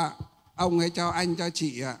cho ông hay cho anh cho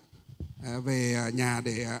chị về nhà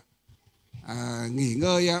để nghỉ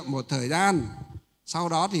ngơi một thời gian, sau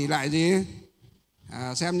đó thì lại gì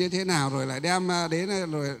xem như thế nào rồi lại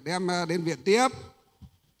đem đến viện tiếp.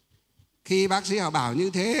 Khi bác sĩ họ bảo như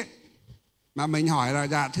thế mà mình hỏi là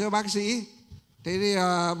dạ thưa bác sĩ, thế thì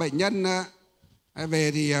bệnh nhân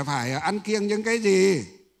về thì phải ăn kiêng những cái gì,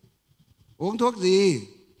 uống thuốc gì?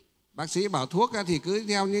 Bác sĩ bảo thuốc thì cứ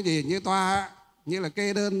theo như gì, như toa, như là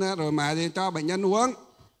kê đơn rồi mà cho bệnh nhân uống.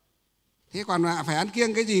 Thế còn phải ăn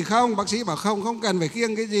kiêng cái gì không? Bác sĩ bảo không cần phải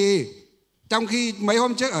kiêng cái gì. Trong khi mấy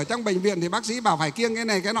hôm trước ở trong bệnh viện thì bác sĩ bảo phải kiêng cái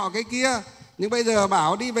này cái nọ cái kia, nhưng bây giờ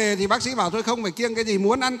bảo đi về thì bác sĩ bảo thôi không phải kiêng cái gì,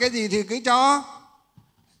 muốn ăn cái gì thì cứ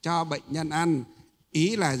cho bệnh nhân ăn.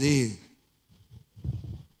 Ý là gì?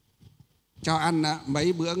 Cho ăn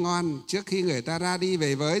mấy bữa ngon trước khi người ta ra đi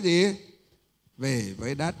về với gì? Về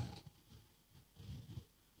với đất,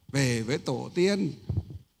 về với tổ tiên.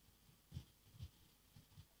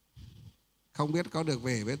 Không biết có được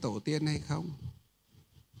về với tổ tiên hay không?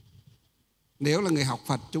 Nếu là người học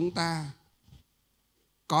Phật chúng ta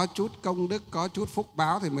có chút công đức, có chút phúc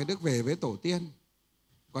báo thì mới được về với tổ tiên.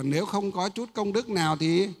 Còn nếu không có chút công đức nào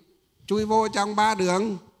thì chui vô trong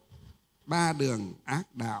ba đường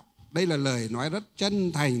ác đạo. Đây là lời nói rất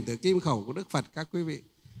chân thành từ kim khẩu của Đức Phật các quý vị.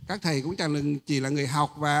 Các thầy cũng chỉ là người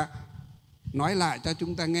học và nói lại cho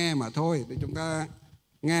chúng ta nghe mà thôi, để chúng ta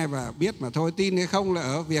nghe và biết mà thôi. Tin hay không là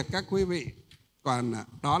ở việc các quý vị. Còn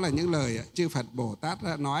đó là những lời chư Phật Bồ Tát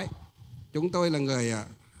đã nói. Chúng tôi là người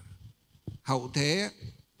hậu thế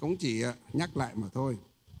cũng chỉ nhắc lại mà thôi.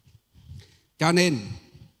 Cho nên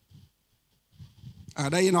ở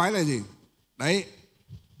đây nói là gì? Đấy,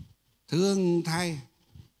 thương thay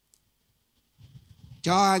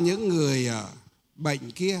cho những người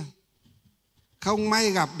bệnh kia. Không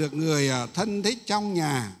may gặp được người thân thích trong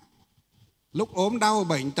nhà, lúc ốm đau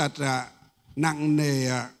bệnh tật nặng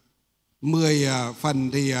nề 10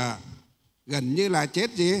 phần thì gần như là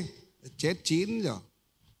chết gì? Chết 9 rồi.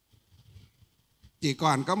 Chỉ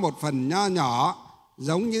còn có một phần nho nhỏ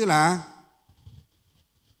giống như là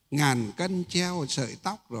ngàn cân treo sợi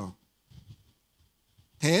tóc rồi.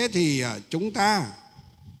 Thế thì chúng ta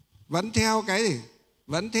vẫn theo cái gì?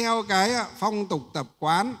 Vẫn theo cái phong tục tập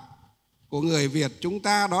quán của người Việt chúng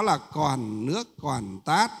ta, đó là còn nước còn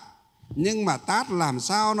tát. Nhưng mà tát làm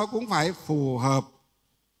sao nó cũng phải phù hợp.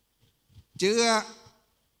 Chứ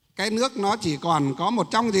cái nước nó chỉ còn có một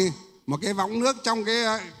trong gì? Một cái võng nước trong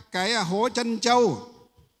cái hố chân trâu,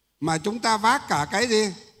 mà chúng ta vác cả cái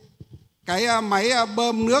gì? Cái máy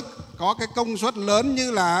bơm nước có cái công suất lớn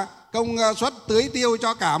như là công suất tưới tiêu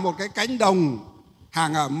cho cả một cái cánh đồng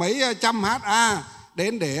hàng ở mấy trăm ha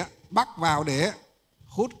đến để bắc vào để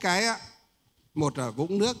hút một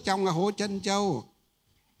vũng nước trong hố chân trâu.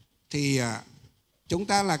 Thì chúng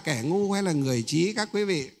ta là kẻ ngu hay là người trí các quý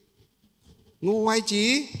vị? Ngu hay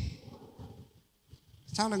trí?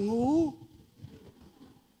 Sao là ngu?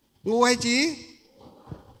 Ngu hay trí?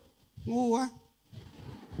 Ngu á?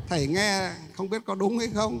 Thầy nghe không biết có đúng hay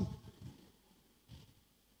không.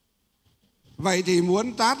 Vậy thì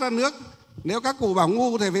muốn tát ra nước, nếu các cụ bảo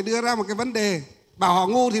ngu thì phải đưa ra một cái vấn đề. Bảo họ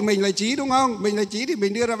ngu thì mình là trí, đúng không? Mình là trí thì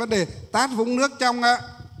mình đưa ra vấn đề. Tát vũng nước trong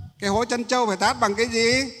cái hố chân trâu phải tát bằng cái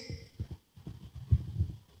gì?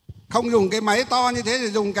 Không dùng cái máy to như thế thì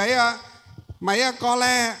dùng cái máy co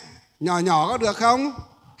le nhỏ nhỏ có được không?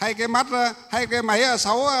 Hay cái hay cái máy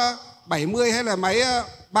 670 hay là máy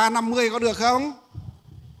 350 có được không?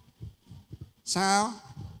 Sao?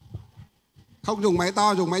 Không dùng máy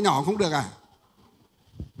to, dùng máy nhỏ không được à?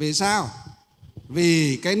 Vì sao?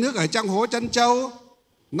 Vì cái nước ở trong hố chân trâu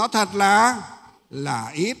nó thật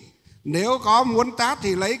là ít. Nếu có muốn tát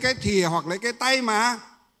thì lấy cái thìa hoặc lấy cái tay mà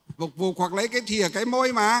vục vục, hoặc lấy cái thìa cái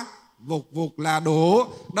môi mà vục vục là đủ.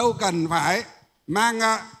 Đâu cần phải mang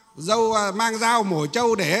mang dao mổ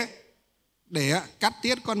trâu để cắt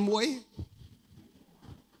tiết con muỗi.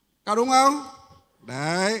 Có đúng không?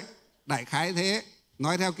 Đấy, đại khái thế.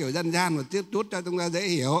 Nói theo kiểu dân gian một chút cho chúng ta dễ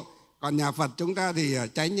hiểu. Còn nhà Phật chúng ta thì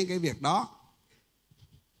tránh những cái việc đó.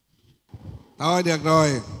 Thôi được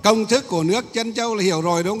rồi, công thức của nước chân trâu là hiểu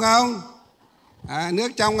rồi đúng không?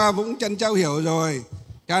 Nước trong vũng chân trâu hiểu rồi.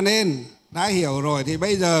 Cho nên đã hiểu rồi thì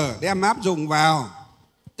bây giờ đem áp dụng vào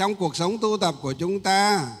trong cuộc sống tu tập của chúng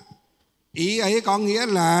ta. Ý ấy có nghĩa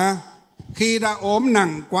là khi đã ốm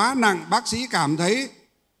nặng, quá nặng, bác sĩ cảm thấy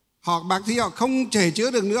bác sĩ họ không thể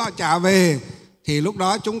chữa được nữa, họ trả về, thì lúc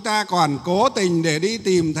đó chúng ta còn cố tình để đi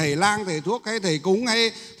tìm thầy lang, thầy thuốc hay thầy cúng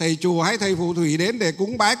hay thầy chùa hay thầy phù thủy đến để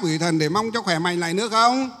cúng bái quỷ thần để mong cho khỏe mạnh lại nữa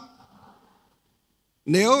không?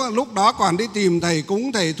 Nếu lúc đó còn đi tìm thầy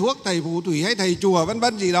cúng, thầy thuốc, thầy phù thủy hay thầy chùa vân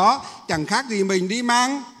vân gì đó, chẳng khác gì mình đi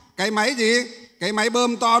mang cái máy gì? Cái máy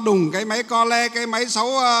bơm to đùng, cái máy co le, cái máy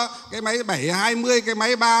 720, cái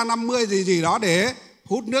máy 350 gì đó để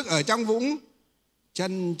hút nước ở trong vũng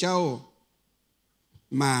chân trâu.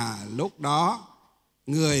 Mà lúc đó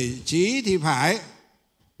người trí thì phải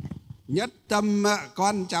nhất tâm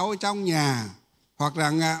con cháu trong nhà, hoặc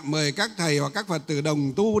là mời các thầy hoặc các Phật tử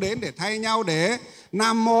đồng tu đến để thay nhau để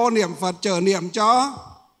Nam Mô niệm Phật trợ niệm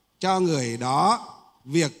cho người đó.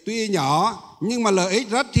 Việc tuy nhỏ nhưng mà lợi ích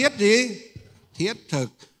rất thiết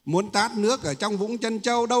thực. Muốn tát nước ở trong vũng chân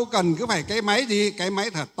trâu đâu cần cứ phải cái máy gì, cái máy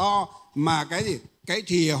thật to, mà cái gì, cái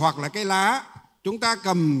thìa hoặc là cái lá. Chúng ta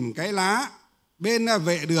cầm cái lá bên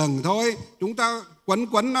vệ đường thôi, chúng ta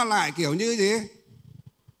quấn nó lại kiểu như gì?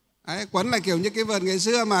 Đấy, quấn lại kiểu như cái vợt ngày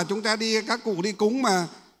xưa mà chúng ta các cụ đi cúng mà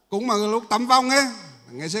lúc tắm vong ấy.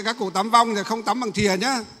 Ngày xưa các cụ tắm vong thì không tắm bằng thìa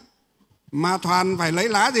nhá, mà toàn phải lấy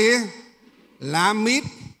lá gì? Lá mít,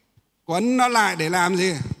 quấn nó lại để làm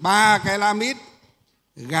gì? 3 cái lá mít.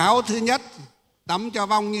 Gáo thứ nhất tắm cho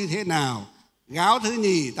vong như thế nào, gáo thứ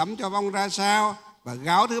nhì tắm cho vong ra sao, và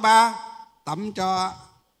gáo thứ 3 tắm cho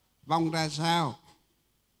vong ra sao.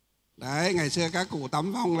 Đấy, ngày xưa các cụ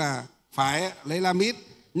tắm vong là phải lấy lá mít.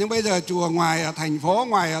 Nhưng bây giờ chùa ngoài ở thành phố,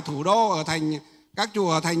 ngoài ở thủ đô, ở các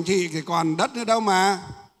chùa ở thành thị thì còn đất nữa đâu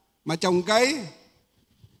mà trồng cây.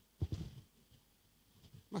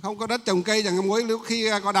 Mà không có đất trồng cây, chẳng mỗi lúc khi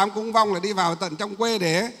có đám cúng vong là đi vào tận trong quê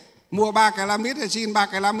để mua 3 cái lá mít hay xin 3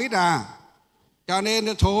 cái lá mít à. Cho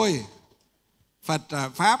nên thôi, Phật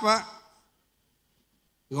Pháp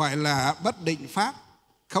gọi là bất định Pháp,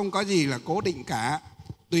 không có gì là cố định cả,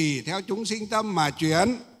 tùy theo chúng sinh tâm mà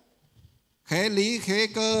chuyển, khế lý, khế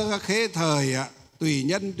cơ, khế thời, tùy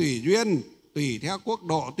nhân, tùy duyên, tùy theo quốc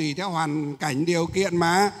độ, tùy theo hoàn cảnh điều kiện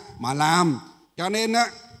mà làm. Cho nên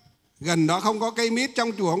gần đó không có cây mít,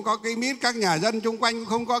 trong chùa không có cây mít, các nhà dân chung quanh cũng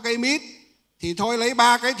không có cây mít, thì thôi lấy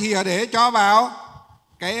 3 cái thìa để cho vào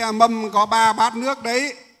cái mâm có 3 bát nước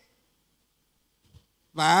đấy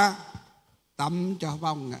và tắm cho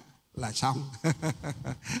vong là xong.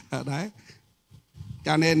 Đấy.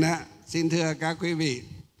 Cho nên xin thưa các quý vị,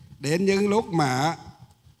 Đến những lúc mà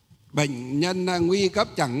bệnh nhân nguy cấp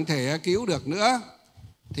chẳng thể cứu được nữa,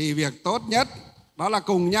 thì việc tốt nhất đó là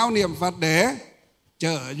cùng nhau niệm Phật để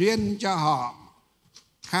trợ duyên cho họ,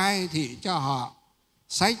 khai thị cho họ,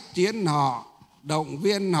 sách tiến họ, động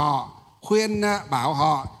viên họ, khuyên bảo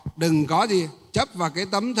họ đừng có gì chấp vào cái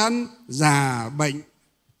tấm thân già bệnh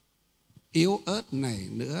yếu ớt này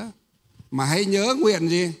nữa, mà hãy nhớ nguyện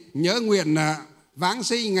gì? Nhớ nguyện vãng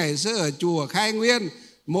sinh ngày xưa ở chùa Khai Nguyên.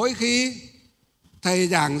 Mỗi khi thầy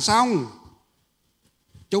giảng xong,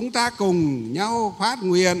 chúng ta cùng nhau phát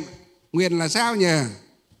nguyện. Nguyện là sao nhỉ?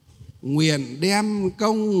 Nguyện đem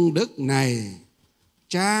công đức này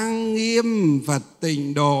trang nghiêm Phật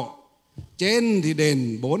tịnh độ, trên thì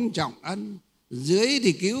đền 4 trọng ân, dưới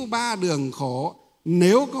thì cứu 3 đường khổ.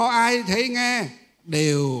 Nếu có ai thấy nghe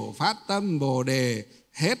đều phát tâm Bồ đề,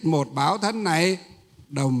 hết một báo thân này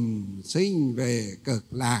đồng sinh về cực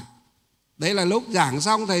lạc. Đấy là lúc giảng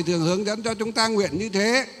xong thầy thường hướng dẫn cho chúng ta nguyện như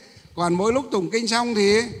thế. Còn mỗi lúc tụng kinh xong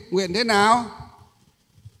thì nguyện thế nào?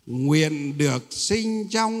 Nguyện được sinh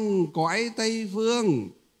trong cõi Tây Phương,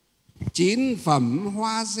 9 phẩm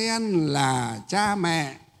hoa sen là cha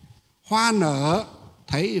mẹ, hoa nở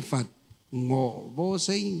thấy Phật ngộ vô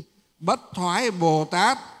sinh, bất thoái Bồ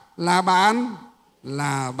Tát là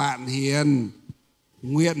bạn hiền.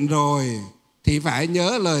 Nguyện rồi thì phải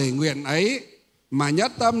nhớ lời nguyện ấy mà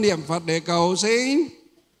nhất tâm niệm Phật để cầu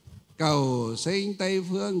sinh Tây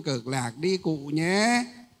Phương cực lạc đi cụ nhé,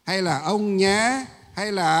 hay là ông nhé,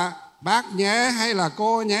 hay là bác nhé, hay là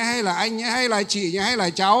cô nhé, hay là anh nhé, hay là chị nhé, hay là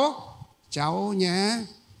cháu nhé.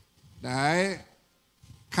 Đấy,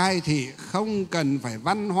 khai thị không cần phải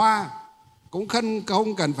văn hoa, cũng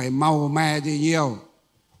không cần phải màu mè gì nhiều,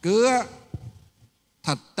 cứ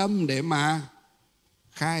thật tâm để mà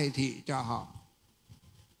khai thị cho họ.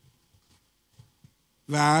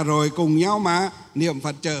 Và rồi cùng nhau mà niệm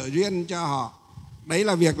Phật trợ duyên cho họ. Đấy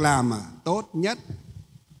là việc làm tốt nhất.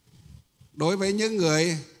 Đối với những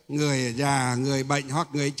người già, người bệnh hoặc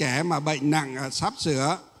người trẻ mà bệnh nặng sắp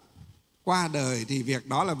sửa qua đời thì việc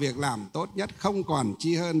đó là việc làm tốt nhất, không còn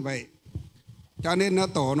chi hơn vậy. Cho nên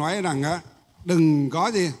Tổ nói rằng đừng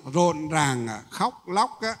có gì rộn ràng khóc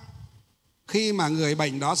lóc khi mà người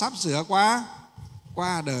bệnh đó sắp sửa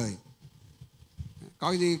qua đời.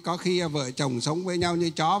 Có khi vợ chồng sống với nhau như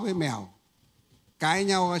chó với mèo, cãi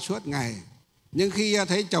nhau suốt ngày. Nhưng khi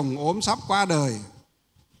thấy chồng ốm sắp qua đời,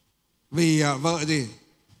 vì vợ gì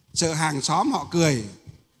sợ hàng xóm họ cười,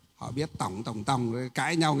 họ biết tổng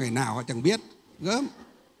cãi nhau ngày nào họ chẳng biết, gớm,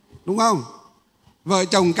 đúng không? Vợ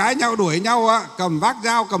chồng cãi nhau đuổi nhau, cầm vác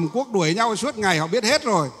dao cầm cuốc đuổi nhau suốt ngày, họ biết hết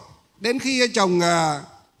rồi. Đến khi chồng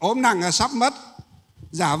ốm nặng sắp mất,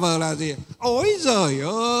 giả vờ là gì? Ôi giời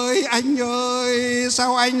ơi, anh ơi,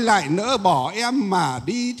 sao anh lại nỡ bỏ em mà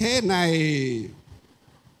đi thế này?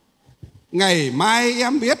 Ngày mai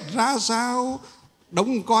em biết ra sao?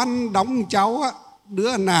 Đống con đóng cháu,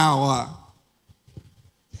 đứa nào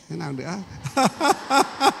thế nào nữa?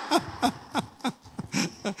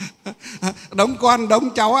 Đống con đống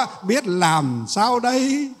cháu biết làm sao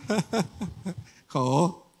đây?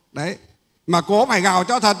 Khổ. Đấy, mà cố phải gào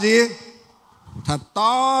cho thật gì? Thật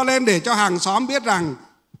to lên để cho hàng xóm biết rằng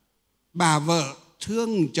bà vợ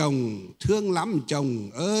thương chồng, thương lắm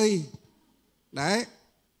chồng ơi. Đấy,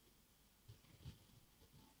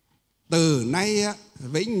 từ nay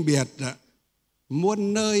vĩnh biệt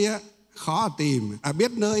muôn nơi khó tìm,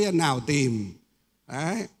 biết nơi nào tìm.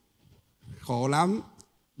 Đấy, khổ lắm.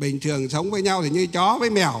 Bình thường sống với nhau thì như chó với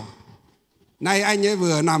mèo. Nay anh ấy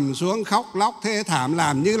vừa nằm xuống khóc lóc thê thảm,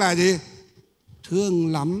 làm như là gì?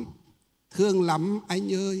 Thương lắm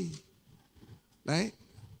anh ơi. Đấy,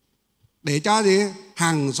 để cho gì?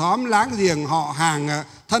 Hàng xóm láng giềng họ hàng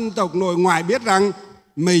thân tộc nội ngoại biết rằng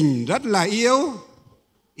mình rất là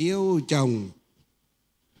yêu chồng.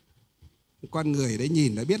 Con người đấy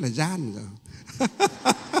nhìn đã biết là gian rồi.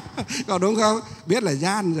 Có đúng không? Biết là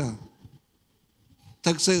gian rồi.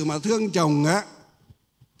 Thực sự mà thương chồng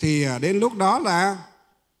thì đến lúc đó là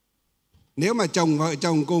nếu mà chồng vợ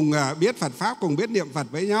chồng cùng biết Phật Pháp, cùng biết niệm Phật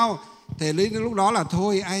với nhau, thì đến lúc đó là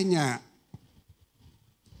thôi anh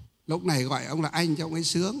lúc này gọi ông là anh cho ông ấy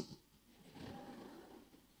sướng.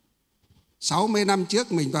 60 năm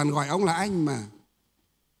trước mình toàn gọi ông là anh mà.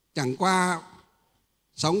 Chẳng qua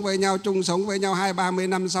sống với nhau, chung sống với nhau 20-30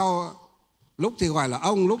 năm sau, lúc thì gọi là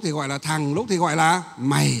ông, lúc thì gọi là thằng, lúc thì gọi là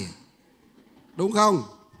mày. Đúng không?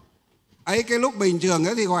 Ấy cái lúc bình thường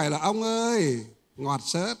ấy thì gọi là ông ơi, ngọt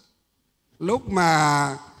xớt. Lúc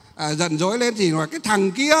mà giận dỗi lên thì gọi cái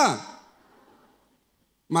thằng kia.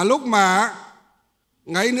 Mà lúc mà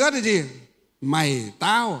ngấy nữa thì gì? Mày,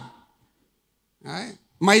 tao. Đấy.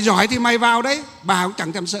 Mày giỏi thì mày vào đấy, bà cũng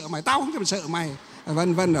chẳng thèm sợ mày, tao không thèm sợ mày,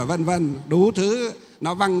 vân vân, đủ thứ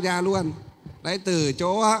nó văng ra luôn. Đấy, từ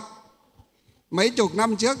chỗ mấy chục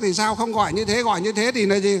năm trước thì sao không gọi như thế thì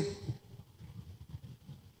là gì?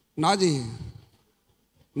 Nó gì?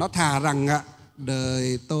 Nó thà rằng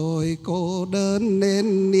đời tôi cô đơn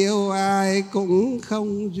nên yêu ai cũng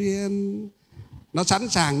không duyên. Nó sẵn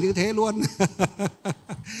sàng như thế luôn.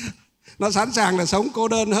 Nó sẵn sàng là sống cô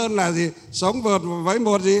đơn hơn là gì? Sống với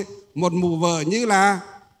một gì? Một mụ vợ như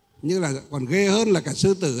là còn ghê hơn là cả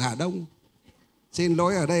sư tử Hà Đông. Xin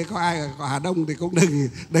lỗi, ở đây có ai có Hà Đông thì cũng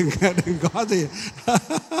đừng có gì.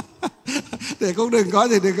 Thì cũng đừng có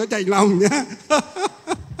chạnh lòng nhé.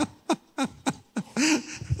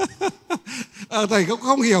 Thầy cũng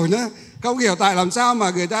không hiểu nhá. Không hiểu tại làm sao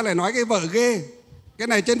mà người ta lại nói cái vợ ghê. Cái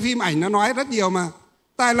này trên phim ảnh nó nói rất nhiều mà.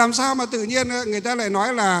 Tại làm sao mà tự nhiên người ta lại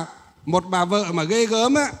nói là một bà vợ mà ghê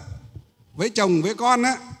gớm á, với chồng với con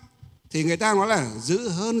á, thì người ta nói là dữ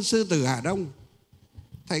hơn sư tử Hà Đông.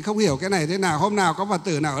 Thầy không hiểu cái này thế nào. Hôm nào có Phật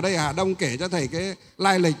tử nào ở đây Hà Đông kể cho thầy cái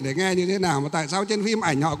lai lịch để nghe như thế nào. Mà tại sao trên phim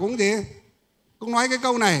ảnh họ cũng thế, cũng nói cái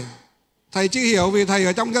câu này. Thầy chưa hiểu vì thầy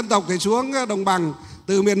ở trong dân tộc, thầy xuống đồng bằng,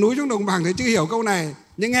 từ miền núi xuống đồng bằng, thầy chưa hiểu câu này.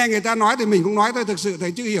 Nhưng nghe người ta nói thì mình cũng nói thôi. Thực sự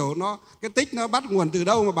thầy chưa hiểu nó cái tích nó bắt nguồn từ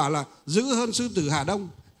đâu mà bảo là dữ hơn sư tử Hà Đông.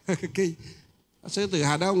 Sư tử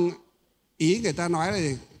Hà Đông, ý người ta nói là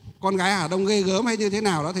gì? Con gái Hà Đông ghê gớm hay như thế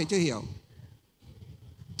nào đó thầy chưa hiểu.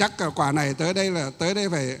 Chắc cả quả này tới đây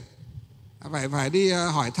phải đi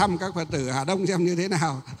hỏi thăm các Phật tử Hà Đông xem như thế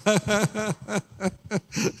nào.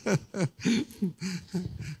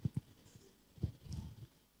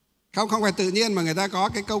 Không phải tự nhiên mà người ta có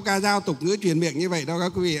cái câu ca dao tục ngữ truyền miệng như vậy đâu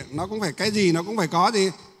các quý vị. Nó cũng phải cái gì nó cũng phải có gì,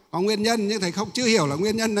 có nguyên nhân, nhưng thầy chưa hiểu là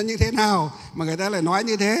nguyên nhân nó như thế nào mà người ta lại nói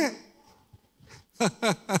như thế.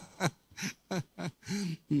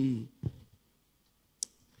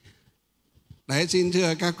 Đấy, xin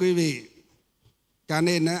thưa các quý vị, cho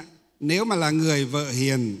nên nếu mà là người vợ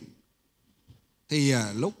hiền thì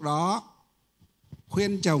lúc đó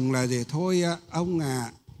khuyên chồng là gì? Thôi ông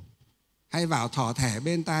hay vào thỏ thẻ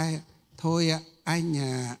bên tai, thôi anh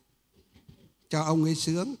cho ông ấy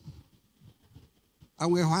sướng,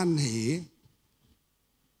 ông ấy hoan hỉ.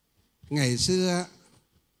 Ngày xưa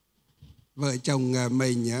vợ chồng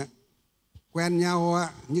mình quen nhau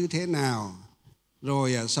như thế nào,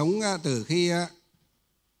 rồi sống từ khi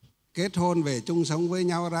kết hôn về chung sống với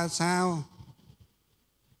nhau ra sao,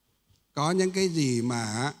 có những cái gì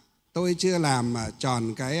mà tôi chưa làm mà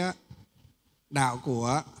tròn cái đạo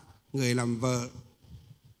của người làm vợ,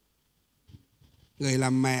 người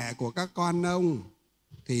làm mẹ của các con ông,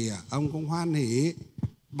 thì ông cũng hoan hỉ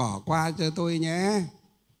bỏ qua cho tôi nhé.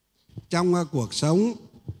 Trong cuộc sống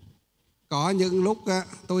có những lúc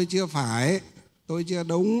tôi chưa phải, tôi chưa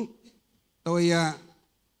đúng, tôi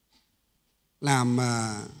làm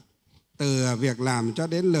từ việc làm cho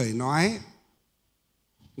đến lời nói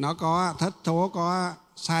nó có thất thố, có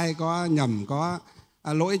sai, có nhầm, có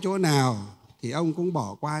lỗi chỗ nào thì ông cũng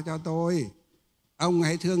bỏ qua cho tôi. Ông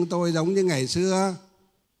hãy thương tôi giống như ngày xưa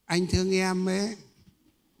anh thương em ấy.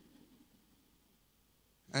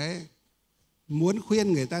 Đấy, muốn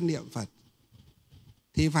khuyên người ta niệm Phật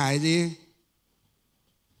thì phải gì?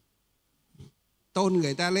 Tôn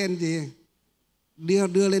người ta lên gì?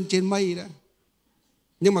 Đưa lên trên mây đó.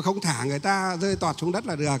 Nhưng mà không thả người ta rơi tọt xuống đất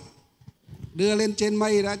là được. Đưa lên trên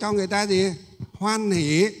mây đã, cho người ta gì? Hoan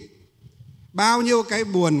hỉ. Bao nhiêu cái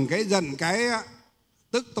buồn, cái giận, cái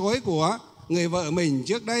tức tối của người vợ mình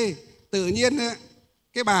trước đây, tự nhiên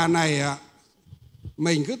cái bà này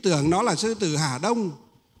mình cứ tưởng nó là sư tử Hà Đông,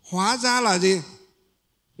 hóa ra là gì?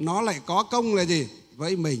 Nó lại có công là gì?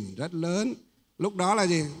 Với mình rất lớn. Lúc đó là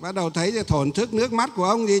gì? Bắt đầu thấy thì thổn thức nước mắt của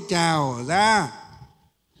ông gì trào ra.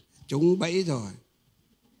 Trúng bẫy rồi,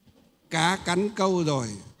 cá cắn câu rồi,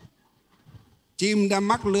 chim đã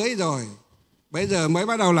mắc lưới rồi. Bây giờ mới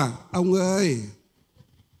bắt đầu là ông ơi,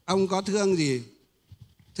 ông có thương gì?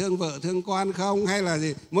 Thương vợ thương con không? Hay là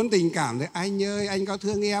gì? Muốn tình cảm thì anh ơi, anh có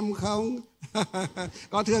thương em không?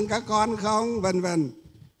 Có thương các con không? Vân vân.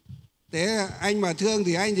 Thế anh mà thương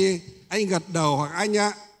thì anh gì? Anh gật đầu, hoặc anh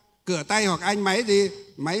cựa tay, hoặc anh máy gì?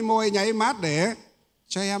 Máy môi nháy mắt để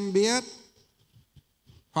cho em biết.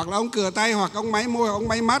 Hoặc là ông cựa tay, hoặc ông máy môi, ông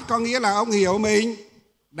máy mắt, có nghĩa là ông hiểu mình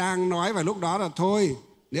đang nói. Và lúc đó là thôi,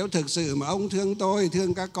 nếu thực sự mà ông thương tôi,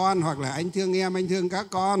 thương các con, hoặc là anh thương em, anh thương các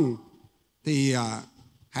con, thì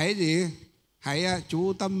hãy gì? Hãy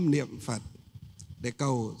chú tâm niệm Phật để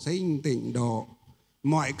cầu sinh tịnh độ.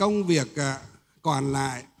 Mọi công việc còn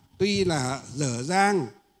lại tuy là dở dang,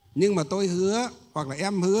 nhưng mà tôi hứa, hoặc là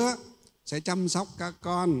em hứa sẽ chăm sóc các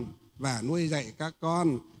con và nuôi dạy các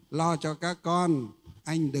con, lo cho các con.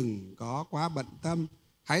 anh đừng có quá bận tâm.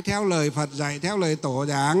 Hãy theo lời Phật dạy, theo lời tổ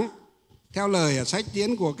giảng, theo lời sách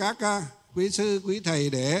tiến của các quý sư, quý thầy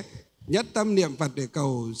để nhất tâm niệm Phật để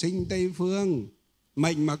cầu sinh Tây Phương.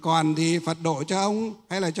 Mệnh mà còn thì Phật độ cho ông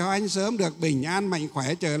hay là cho anh sớm được bình an mạnh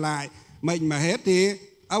khỏe trở lại. Mệnh mà hết thì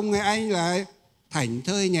ông hay anh lại thảnh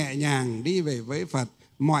thơi nhẹ nhàng đi về với Phật.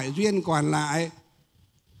 Mọi duyên còn lại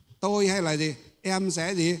tôi hay là gì em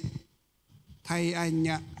sẽ gì thay anh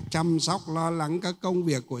chăm sóc lo lắng các công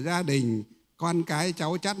việc của gia đình, con cái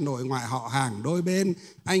cháu chắt nội ngoại họ hàng đôi bên.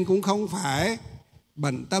 Anh cũng không phải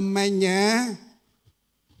bận tâm anh nhé.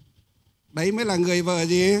 Đấy mới là người vợ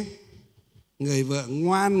gì? Người vợ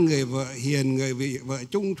ngoan, người vợ hiền, người vợ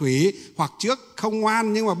trung thủy. Hoặc trước không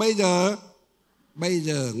ngoan nhưng mà bây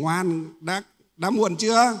giờ ngoan. Đã muộn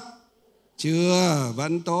chưa? Chưa,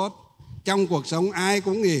 vẫn tốt. Trong cuộc sống ai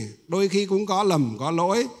cũng gì đôi khi cũng có lầm có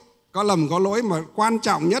lỗi. Có lầm có lỗi mà quan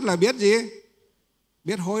trọng nhất là biết gì?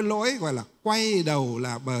 Biết hối lỗi, gọi là quay đầu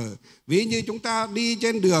là bờ. Ví như chúng ta đi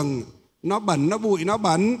trên đường, nó bẩn, nó bụi, nó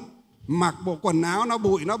bẩn, mặc bộ quần áo nó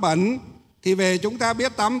bụi, nó bẩn, thì về chúng ta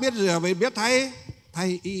biết tắm, biết rửa, về biết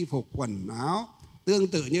thay y phục quần áo. Tương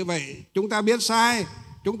tự như vậy, chúng ta biết sai,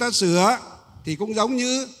 chúng ta sửa, thì cũng giống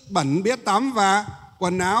như bẩn biết tắm và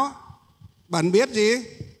quần áo bẩn biết gì?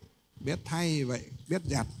 Biết thay vậy, biết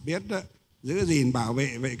giặt, biết giữ gìn bảo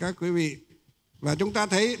vệ vậy các quý vị. Và chúng ta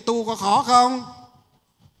thấy tu có khó không?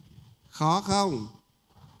 Khó không?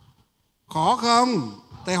 Khó không?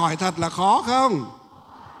 Thầy hỏi thật là khó không?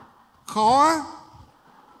 Khó?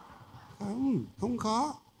 Không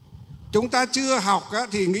khó. Chúng ta chưa học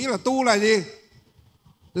thì nghĩ là tu là gì?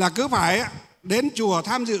 Là cứ phải đến chùa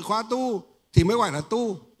tham dự khóa tu thì mới gọi là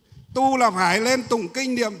tu. Tu là phải lên tụng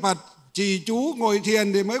kinh niệm Phật, trì chú, ngồi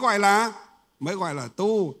thiền thì mới gọi là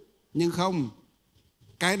tu. Nhưng không,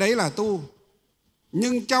 cái đấy là tu.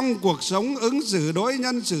 Nhưng trong cuộc sống ứng xử đối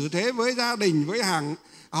nhân xử thế với gia đình, với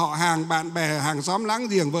họ hàng, bạn bè, hàng xóm láng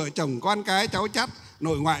giềng, vợ chồng, con cái, cháu chắt,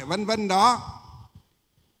 nội ngoại vân vân đó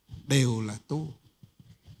đều là tu.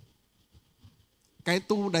 Cái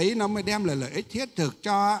tu đấy nó mới đem lại lợi ích thiết thực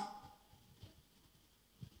cho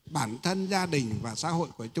bản thân, gia đình và xã hội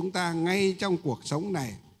của chúng ta ngay trong cuộc sống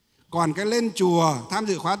này. Còn cái lên chùa tham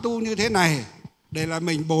dự khóa tu như thế này để là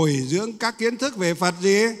mình bồi dưỡng các kiến thức về Phật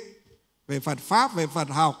gì? Về Phật Pháp, về Phật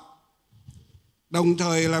học. Đồng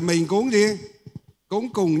thời là mình cũng gì?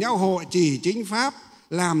 Cũng cùng nhau hộ trì chính Pháp,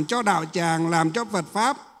 làm cho đạo tràng, làm cho Phật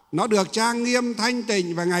Pháp nó được trang nghiêm, thanh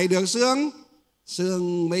tịnh và ngày được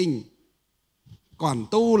sương minh. Còn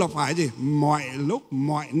tu là phải gì? Mọi lúc,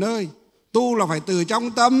 mọi nơi. Tu là phải từ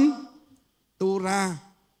trong tâm tu ra.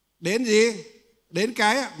 Đến gì? Đến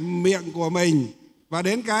cái miệng của mình và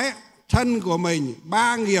đến cái thân của mình.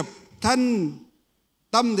 Ba nghiệp thân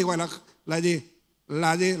tâm thì gọi là gì?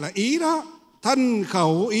 Là gì? Là ý đó. Thân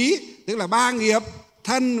khẩu ý, tức là ba nghiệp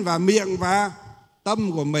thân và miệng và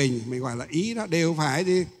tâm của mình gọi là ý đó, đều phải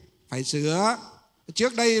gì? Phải sửa.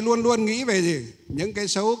 Trước đây luôn luôn nghĩ về gì? Những cái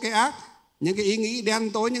xấu, cái ác, những cái ý nghĩ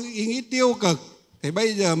đen tối, những cái ý nghĩ tiêu cực. Thì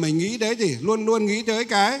bây giờ mình nghĩ đấy gì? Luôn luôn nghĩ tới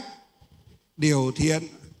cái điều thiện.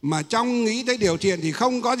 Mà trong nghĩ tới điều thiện thì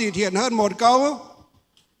không có gì thiện hơn một câu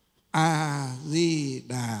A Di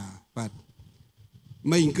Đà Phật.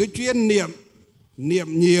 Mình cứ chuyên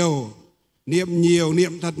niệm nhiều,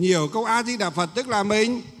 niệm thật nhiều câu A Di Đà Phật, tức là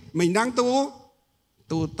mình đang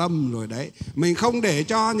tu tâm rồi đấy. Mình không để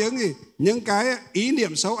cho những cái ý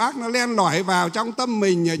niệm xấu ác nó len lỏi vào trong tâm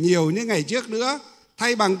mình nhiều như ngày trước nữa.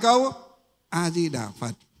 Thay bằng câu A Di Đà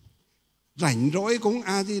Phật. Rảnh rỗi cũng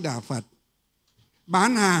A Di Đà Phật,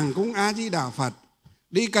 bán hàng cũng A Di Đà Phật,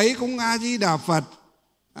 đi cấy cũng A Di Đà Phật,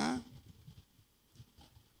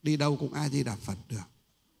 đi đâu cũng A Di Đà Phật được.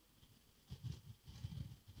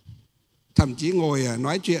 Thậm chí ngồi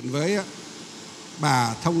nói chuyện với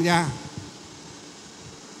bà thông gia,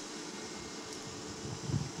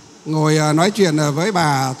 ngồi nói chuyện với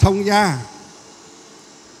bà thông gia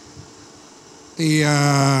thì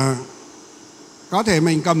có thể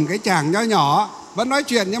mình cầm cái chàng nhỏ nhỏ vẫn nói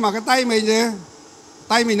chuyện, nhưng mà cái tay mình gì?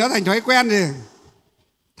 Tay mình nó thành thói quen gì?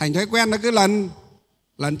 Thành thói quen, nó cứ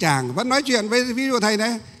lần chàng vẫn nói chuyện với, ví dụ thầy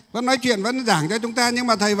này vẫn nói chuyện, vẫn giảng cho chúng ta, nhưng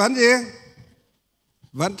mà thầy vẫn gì?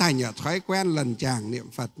 Vẫn thành ở thói quen lần chàng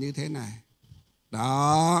niệm Phật như thế này.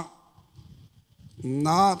 Đó,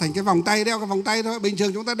 nó thành cái vòng tay, đeo cái vòng tay thôi. Bình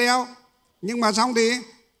thường chúng ta đeo, nhưng mà xong thì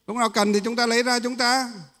lúc nào cần thì chúng ta lấy ra, chúng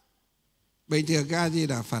ta bình thường cái A Di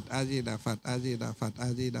Đà Phật, A Di Đà Phật, A Di Đà Phật,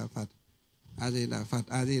 A Di Đà Phật, A Di Đà Phật,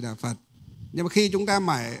 A Di Đà Phật. Nhưng mà khi chúng ta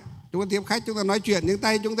tiếp khách, chúng ta nói chuyện, những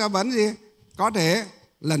tay chúng ta vẫn gì? Có thể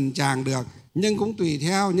lần chàng được, nhưng cũng tùy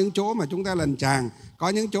theo những chỗ mà chúng ta lần chàng. Có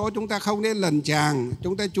những chỗ chúng ta không nên lần chàng,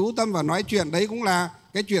 chúng ta chú tâm vào nói chuyện, đấy cũng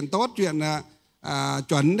cái chuyện tốt, chuyện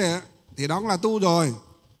chuẩn thì đó là tu rồi.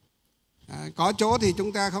 Có chỗ thì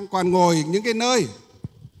chúng ta không còn ngồi những cái nơi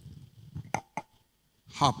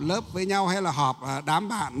họp lớp với nhau, hay là họp đám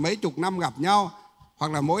bạn mấy chục năm gặp nhau,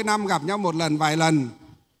 hoặc là mỗi năm gặp nhau một lần vài lần.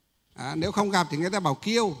 Nếu không gặp thì người ta bảo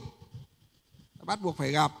kiêu, bắt buộc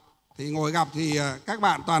phải gặp. Thì ngồi gặp thì các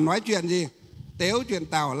bạn toàn nói chuyện gì? Tếu chuyện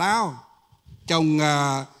tào lao. Chồng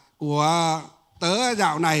của tớ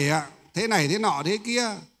dạo này thế này thế nọ thế kia.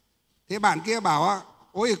 Thế bạn kia bảo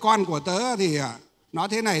ôi con của tớ thì nó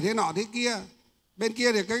thế này thế nọ thế kia. Bên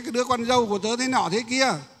kia thì cái đứa con dâu của tớ thế nọ thế kia.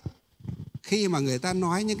 Khi mà người ta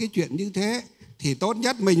nói những cái chuyện như thế thì tốt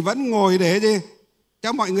nhất mình vẫn ngồi để gì?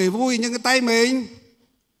 Cho mọi người vui. Nhưng cái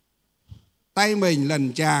tay mình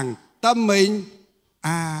lần tràng, tâm mình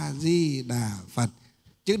A Di Đà Phật.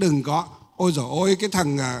 Chứ đừng có ôi dồi ôi cái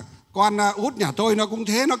thằng con út nhà tôi nó cũng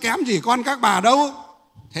thế, nó kém gì con các bà đâu.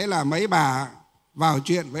 Thế là mấy bà vào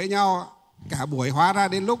chuyện với nhau cả buổi, hóa ra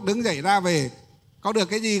đến lúc đứng dậy ra về có được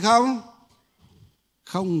cái gì không?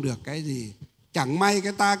 Không được cái gì. Chẳng may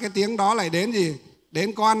cái tiếng đó lại đến gì?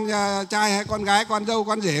 Đến con trai hay con gái, con dâu,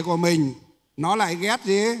 con rể của mình, nó lại ghét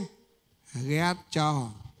gì? Ghét cho.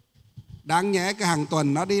 Đáng nhẽ cái hàng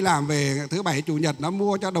tuần nó đi làm về thứ bảy chủ nhật nó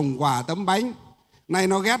mua cho đồng quả tấm bánh. Nay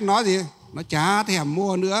nó ghét nó gì? Nó chả thèm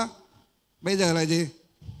mua nữa. Bây giờ là gì?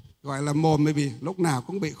 Gọi là mồm bởi vì lúc nào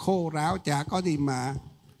cũng bị khô ráo, chả có gì mà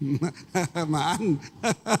ăn.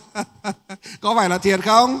 Có phải là thiệt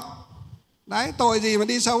không? Đấy, tội gì mà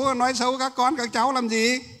đi xấu, nói xấu các con các cháu làm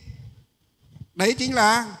gì? Đấy chính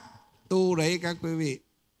là tu đấy các quý vị.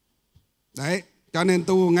 Đấy, cho nên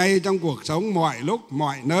tu ngay trong cuộc sống mọi lúc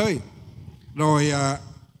mọi nơi. Rồi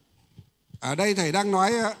ở đây thầy đang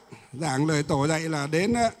nói giảng lời tổ dạy là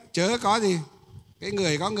đến chớ có gì?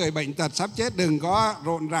 Có người bệnh tật sắp chết đừng có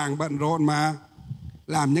rộn ràng bận rộn mà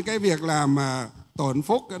làm những cái việc làm tổn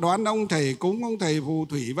phúc, đoán ông thầy cúng, ông thầy phù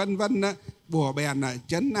thủy vân vân, bùa bèn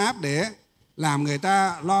trấn áp để làm người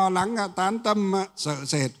ta lo lắng tán tâm sợ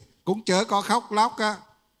sệt. Cũng chớ có khóc lóc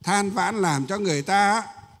than vãn làm cho người ta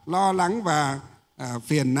lo lắng và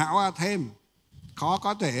phiền não thêm, khó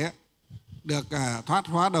có thể được thoát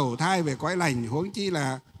hóa đầu thai về cõi lành, huống chi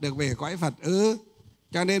là được về cõi Phật ư.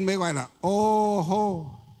 Cho nên mới gọi là ô hô,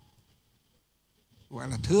 gọi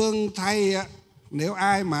là thương thay nếu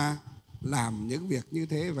ai mà làm những việc như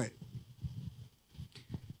thế vậy.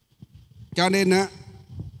 Cho nên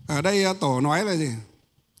ở đây tổ nói là gì?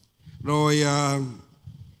 Rồi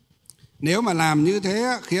nếu mà làm như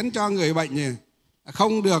thế khiến cho người bệnh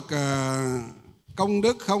không được công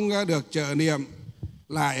đức, không được trợ niệm,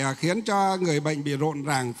 lại khiến cho người bệnh bị rộn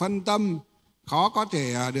ràng phân tâm, khó có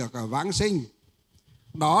thể được vãng sinh.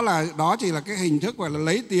 Đó chỉ là cái hình thức gọi là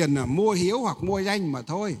lấy tiền mua hiếu hoặc mua danh mà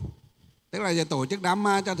thôi. Tức là tổ chức đám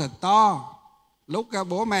ma cho thật to. Lúc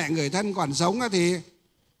bố mẹ người thân còn sống thì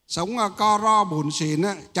sống co ro bùn xỉn,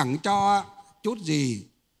 chẳng cho chút gì.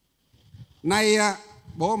 Nay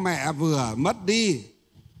bố mẹ vừa mất đi,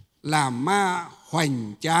 làm ma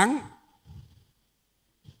hoành tráng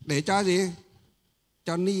để cho gì?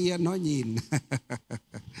 Cho ni nó nhìn.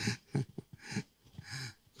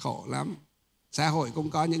 Khổ lắm. Xã hội cũng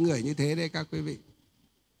có những người như thế đấy các quý vị.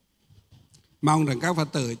 Mong rằng các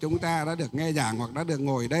Phật tử chúng ta đã được nghe giảng hoặc đã được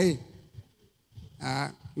ngồi đây,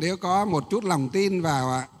 nếu có một chút lòng tin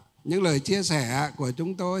vào những lời chia sẻ của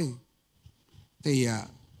chúng tôi thì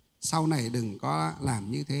sau này đừng có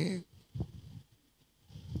làm như thế.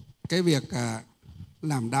 Cái việc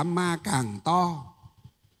làm đám ma càng to,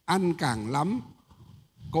 ăn càng lắm,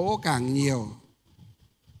 cỗ càng nhiều,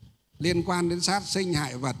 liên quan đến sát sinh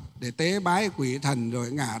hại vật để tế bái quỷ thần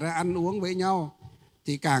rồi ngả ra ăn uống với nhau,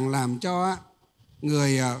 thì càng làm cho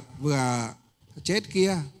người vừa chết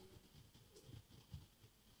kia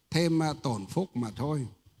thêm tổn phúc mà thôi.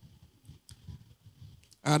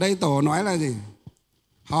 Ở đây tổ nói là gì?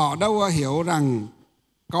 Họ đâu hiểu rằng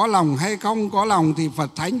có lòng hay không có lòng thì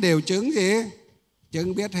Phật Thánh đều chứng gì?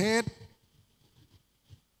 Chứng biết hết.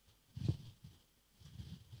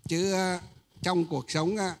 Chứ trong cuộc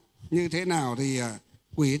sống như thế nào thì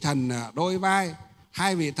quỷ thần đôi vai,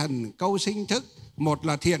 hai vị thần câu sinh thức, một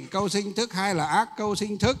là thiện câu sinh thức, hai là ác câu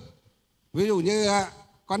sinh thức. Ví dụ như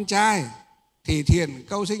con trai thì thiện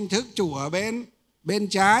câu sinh thức chủ ở bên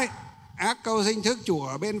trái, ác câu sinh thức chủ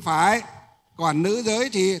ở bên phải. Còn nữ giới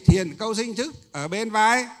thì thiện câu sinh thức ở bên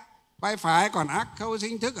vai phải, còn ác câu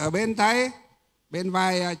sinh thức ở bên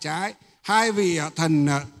vai trái. Hai vị thần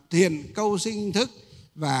thiện câu sinh thức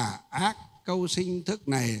và ác câu sinh thức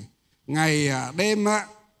này ngày đêm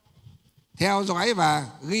theo dõi và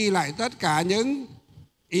ghi lại tất cả những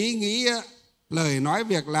ý nghĩ, lời nói,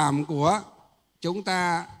 việc làm của chúng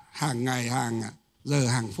ta hàng ngày, hàng giờ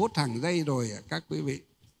hàng phút hàng giây rồi các quý vị.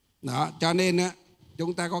 Đó, cho nên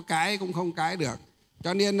chúng ta có cái cũng không cái được.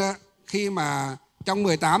 Cho nên khi mà trong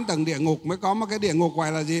 18 tầng địa ngục mới có một cái địa ngục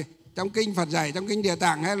gọi là gì? Trong kinh Phật dạy, trong kinh Địa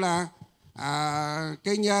Tạng hay là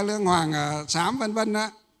kinh Lương Hoàng Sám vân vân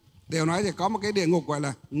đều nói thì có một cái địa ngục gọi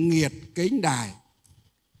là nghiệt kính đài.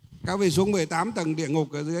 Các vị xuống 18 tầng địa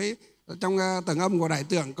ngục ở dưới, trong tầng âm của Đại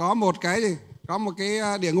Tượng có một cái gì? Có một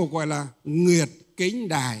cái địa ngục gọi là nghiệt kính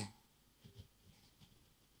đài.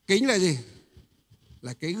 Kính là gì?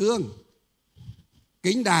 Là cái gương.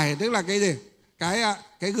 Kính đài tức là cái gì?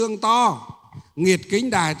 Cái gương to. Nghiệt kính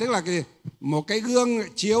đài tức là cái gì? Một cái gương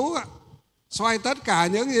chiếu soi tất cả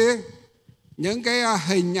những gì? Những cái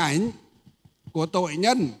hình ảnh của tội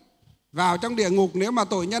nhân vào trong địa ngục. Nếu mà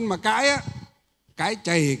tội nhân mà cái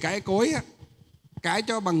chày, cái cối, cái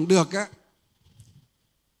cho bằng được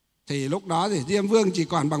thì lúc đó thì Diêm Vương chỉ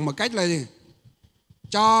còn bằng một cách là gì?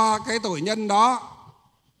 Cho cái tội nhân đó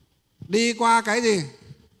đi qua cái gì?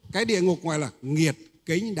 Cái địa ngục gọi là nghiệt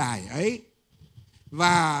kính đài ấy.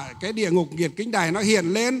 Và cái địa ngục nghiệt kính đài nó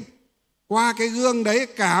hiện lên qua cái gương đấy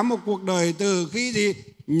cả một cuộc đời, từ khi gì?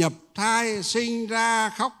 Nhập thai, sinh ra,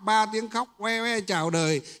 khóc 3 tiếng khóc, oe oe chào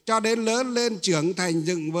đời, cho đến lớn lên trưởng thành,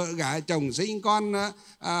 dựng vợ gả chồng, sinh con,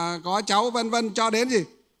 có cháu vân vân, cho đến gì?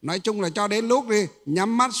 Nói chung là cho đến lúc gì?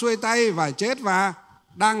 Nhắm mắt xuôi tay và chết và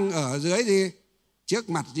đăng ở dưới gì? Trước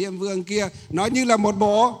mặt Diêm Vương kia. Nó như là một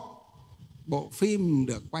bộ phim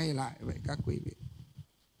được quay lại vậy các quý vị.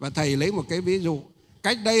 Và thầy lấy một cái ví dụ.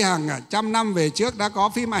 Cách đây hàng trăm năm về trước đã có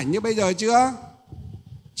phim ảnh như bây giờ chưa?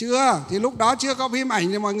 Chưa. Thì lúc đó chưa có phim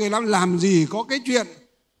ảnh thì mọi người làm gì có cái chuyện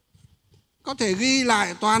có thể ghi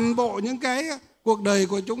lại toàn bộ những cái cuộc đời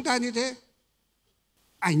của chúng ta như thế.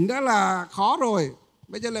 Ảnh đã là khó rồi,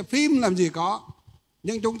 bây giờ là phim làm gì có.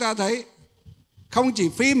 Nhưng chúng ta thấy không chỉ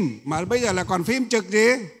phim mà bây giờ là còn phim trực gì?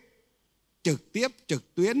 Trực tiếp,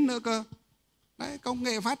 trực tuyến nữa cơ. Đấy, công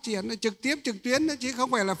nghệ phát triển trực tiếp, trực tuyến đó, chứ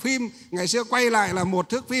không phải là phim. Ngày xưa quay lại là một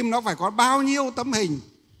thước phim nó phải có bao nhiêu tấm hình,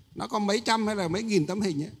 nó có mấy trăm hay là mấy nghìn tấm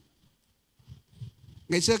hình ấy.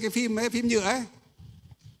 Ngày xưa cái phim ấy, phim nhựa ấy,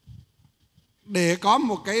 để có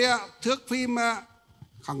một cái thước phim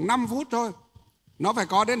khoảng 5 phút thôi, nó phải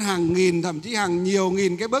có đến hàng nghìn, thậm chí hàng nhiều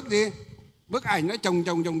nghìn cái bức gì? Bức ảnh nó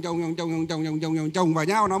chồng vào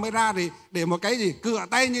nhau nó mới ra. Thì để một cái gì cựa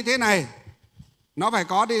tay như thế này nó phải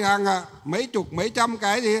có đi hàng mấy chục mấy trăm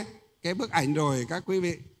cái gì? Cái bức ảnh rồi các quý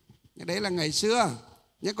vị. Đấy là ngày xưa.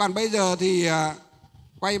 Nhưng còn bây giờ thì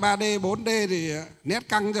quay 3D, 4D thì nét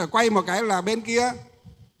căng rồi, quay một cái là bên kia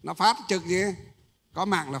nó phát trực gì? Có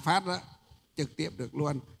mạng là phát đó, trực tiếp được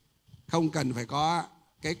luôn. Không cần phải có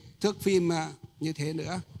cái thước phim như thế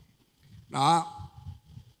nữa. Đó.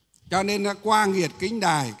 Cho nên qua nghiệt kính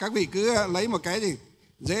đài, các vị cứ lấy một cái gì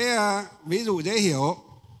dễ, ví dụ dễ hiểu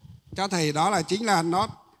cho thầy, đó là chính là nó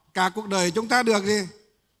cả cuộc đời chúng ta được gì?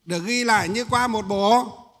 Được ghi lại như qua một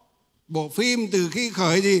bộ phim, từ khi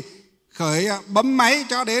khởi bấm máy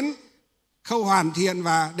cho đến khâu hoàn thiện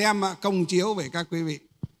và đem công chiếu về các quý vị.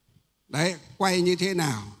 Đấy, quay như thế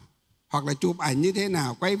nào, hoặc là chụp ảnh như thế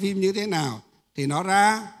nào, quay phim như thế nào thì nó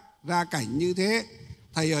ra cảnh như thế.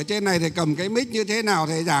 Thầy ở trên này thầy cầm cái mic như thế nào,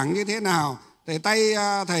 thầy giảng như thế nào, thầy tay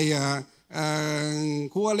thầy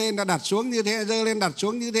khua lên đã đặt xuống như thế, giơ lên đặt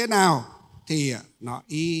xuống như thế nào thì nó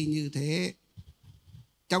y như thế.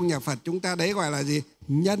 Trong nhà Phật chúng ta đấy gọi là gì?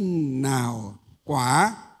 Nhân nào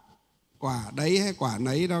quả đấy hay quả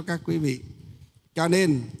nấy đó các quý vị. Cho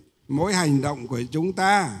nên mỗi hành động của chúng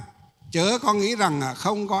ta chớ có nghĩ rằng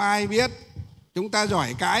không có ai biết. Chúng ta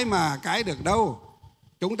giỏi cãi mà cãi được đâu.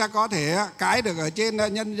 Chúng ta có thể cãi được ở trên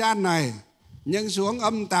nhân gian này, nhưng xuống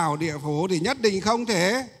âm tào địa phủ thì nhất định không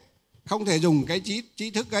thể dùng cái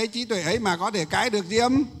trí thức ấy, trí tuệ ấy mà có thể cãi được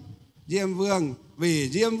Diêm Vương. Vì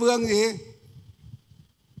Diêm Vương gì?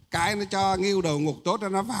 Cái nó cho ngưu đầu ngục tốt,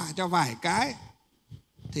 nó vả cho vài cái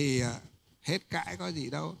thì hết cãi có gì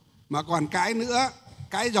đâu. Mà còn cãi nữa,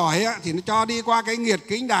 cãi giỏi thì nó cho đi qua cái nghiệt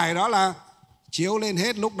kính đài, đó là chiếu lên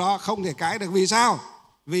hết, lúc đó không thể cãi được. Vì sao?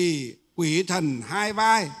 Vì quỷ thần hai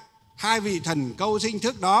vai, hai vị thần câu sinh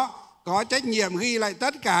thức đó có trách nhiệm ghi lại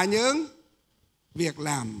tất cả những việc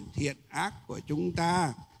làm thiện ác của chúng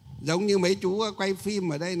ta. Giống như mấy chú quay phim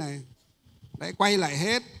ở đây này, đấy, quay lại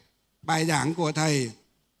hết bài giảng của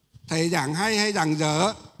thầy giảng hay giảng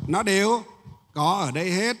dở, nó đều có ở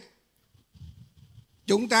đây hết.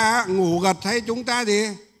 Chúng ta ngủ gật hay chúng ta gì,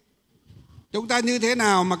 chúng ta như thế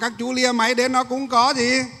nào mà các chú lia máy đến nó cũng có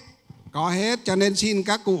gì, có hết. Cho nên xin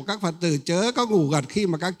các cụ các Phật tử chớ có ngủ gật khi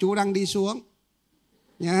mà các chú đang đi xuống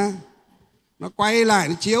nhá. Nó quay lại,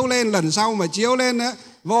 nó chiếu lên, lần sau mà chiếu lên đó,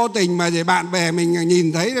 vô tình mà bạn bè mình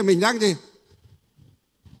nhìn thấy thì mình đang gì,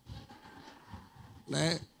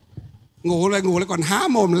 Đấy, ngủ lại còn há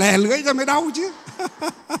mồm lè lưỡi ra mới đau chứ.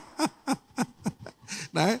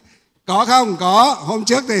 Đấy, có không? Có. Hôm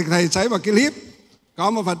trước thì thầy thấy một cái clip,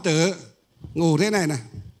 có một Phật tử ngủ thế này này.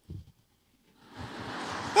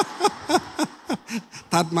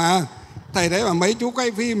 Thật mà, thầy thấy mà mấy chú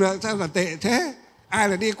quay phim là sao là tệ thế. Ai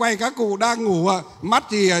là đi quay các cụ đang ngủ, mắt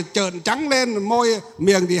thì trợn trắng lên, môi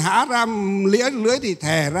miệng thì há ra, lưỡi thì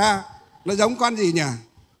thè ra. Nó giống con gì nhỉ?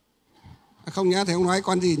 Không nhá, thầy không nói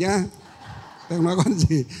con gì nhá. Thầy không nói con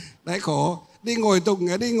gì. Đấy, khổ. Đi ngồi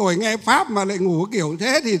tụng, đi ngồi nghe Pháp mà lại ngủ kiểu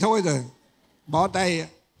thế thì thôi rồi. Bó tay.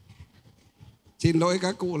 Xin lỗi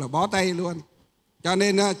các cụ là bó tay luôn. Cho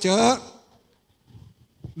nên chớ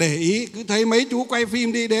để ý, cứ thấy mấy chú quay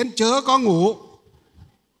phim đi đến chớ có ngủ.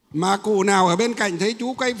 Mà cụ nào ở bên cạnh thấy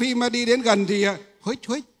chú quay phim mà đi đến gần thì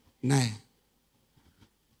huých. Này,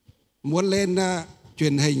 muốn lên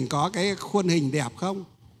truyền hình có cái khuôn hình đẹp không?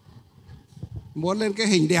 Muốn lên cái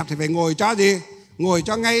hình đẹp thì phải ngồi cho gì? Ngồi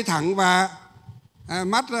cho ngay thẳng và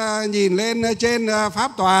mắt nhìn lên trên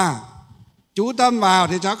pháp tòa. Chú tâm vào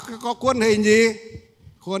thì cho có khuôn hình gì?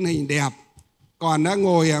 Khuôn hình đẹp. Còn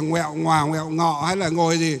ngồi ngoẹo ngoào ngoẹo ngọ hay là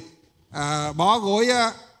ngồi gì bó gối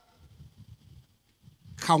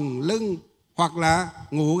khòng lưng hoặc là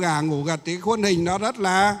ngủ gà ngủ gật thì khuôn hình nó rất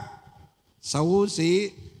là xấu xí.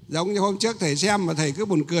 Giống như hôm trước thầy xem mà thầy cứ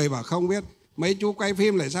buồn cười bảo không biết mấy chú quay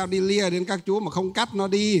phim lại sao đi lia đến các chú mà không cắt nó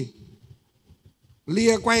đi.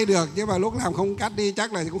 Lia quay được nhưng mà lúc làm không cắt đi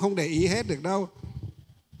chắc là cũng không để ý hết được đâu.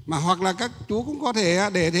 Mà hoặc là các chú cũng có thể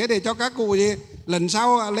để thế để cho các cụ gì lần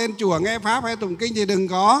sau lên chùa nghe Pháp hay tụng kinh thì đừng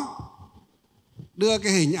có đưa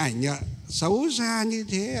cái hình ảnh xấu xa như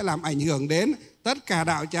thế làm ảnh hưởng đến tất cả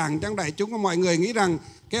đạo tràng trong đại chúng. Của mọi người nghĩ rằng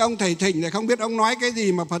cái ông thầy Thịnh này không biết ông nói cái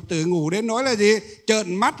gì mà Phật tử ngủ đến nói là gì,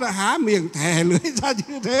 trợn mắt ra há miệng thè lưỡi ra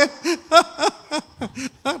như thế.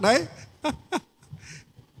 Đấy.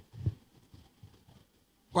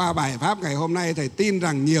 Qua bài Pháp ngày hôm nay thầy tin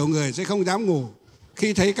rằng nhiều người sẽ không dám ngủ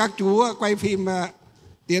khi thấy các chú quay phim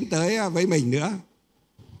tiến tới với mình nữa.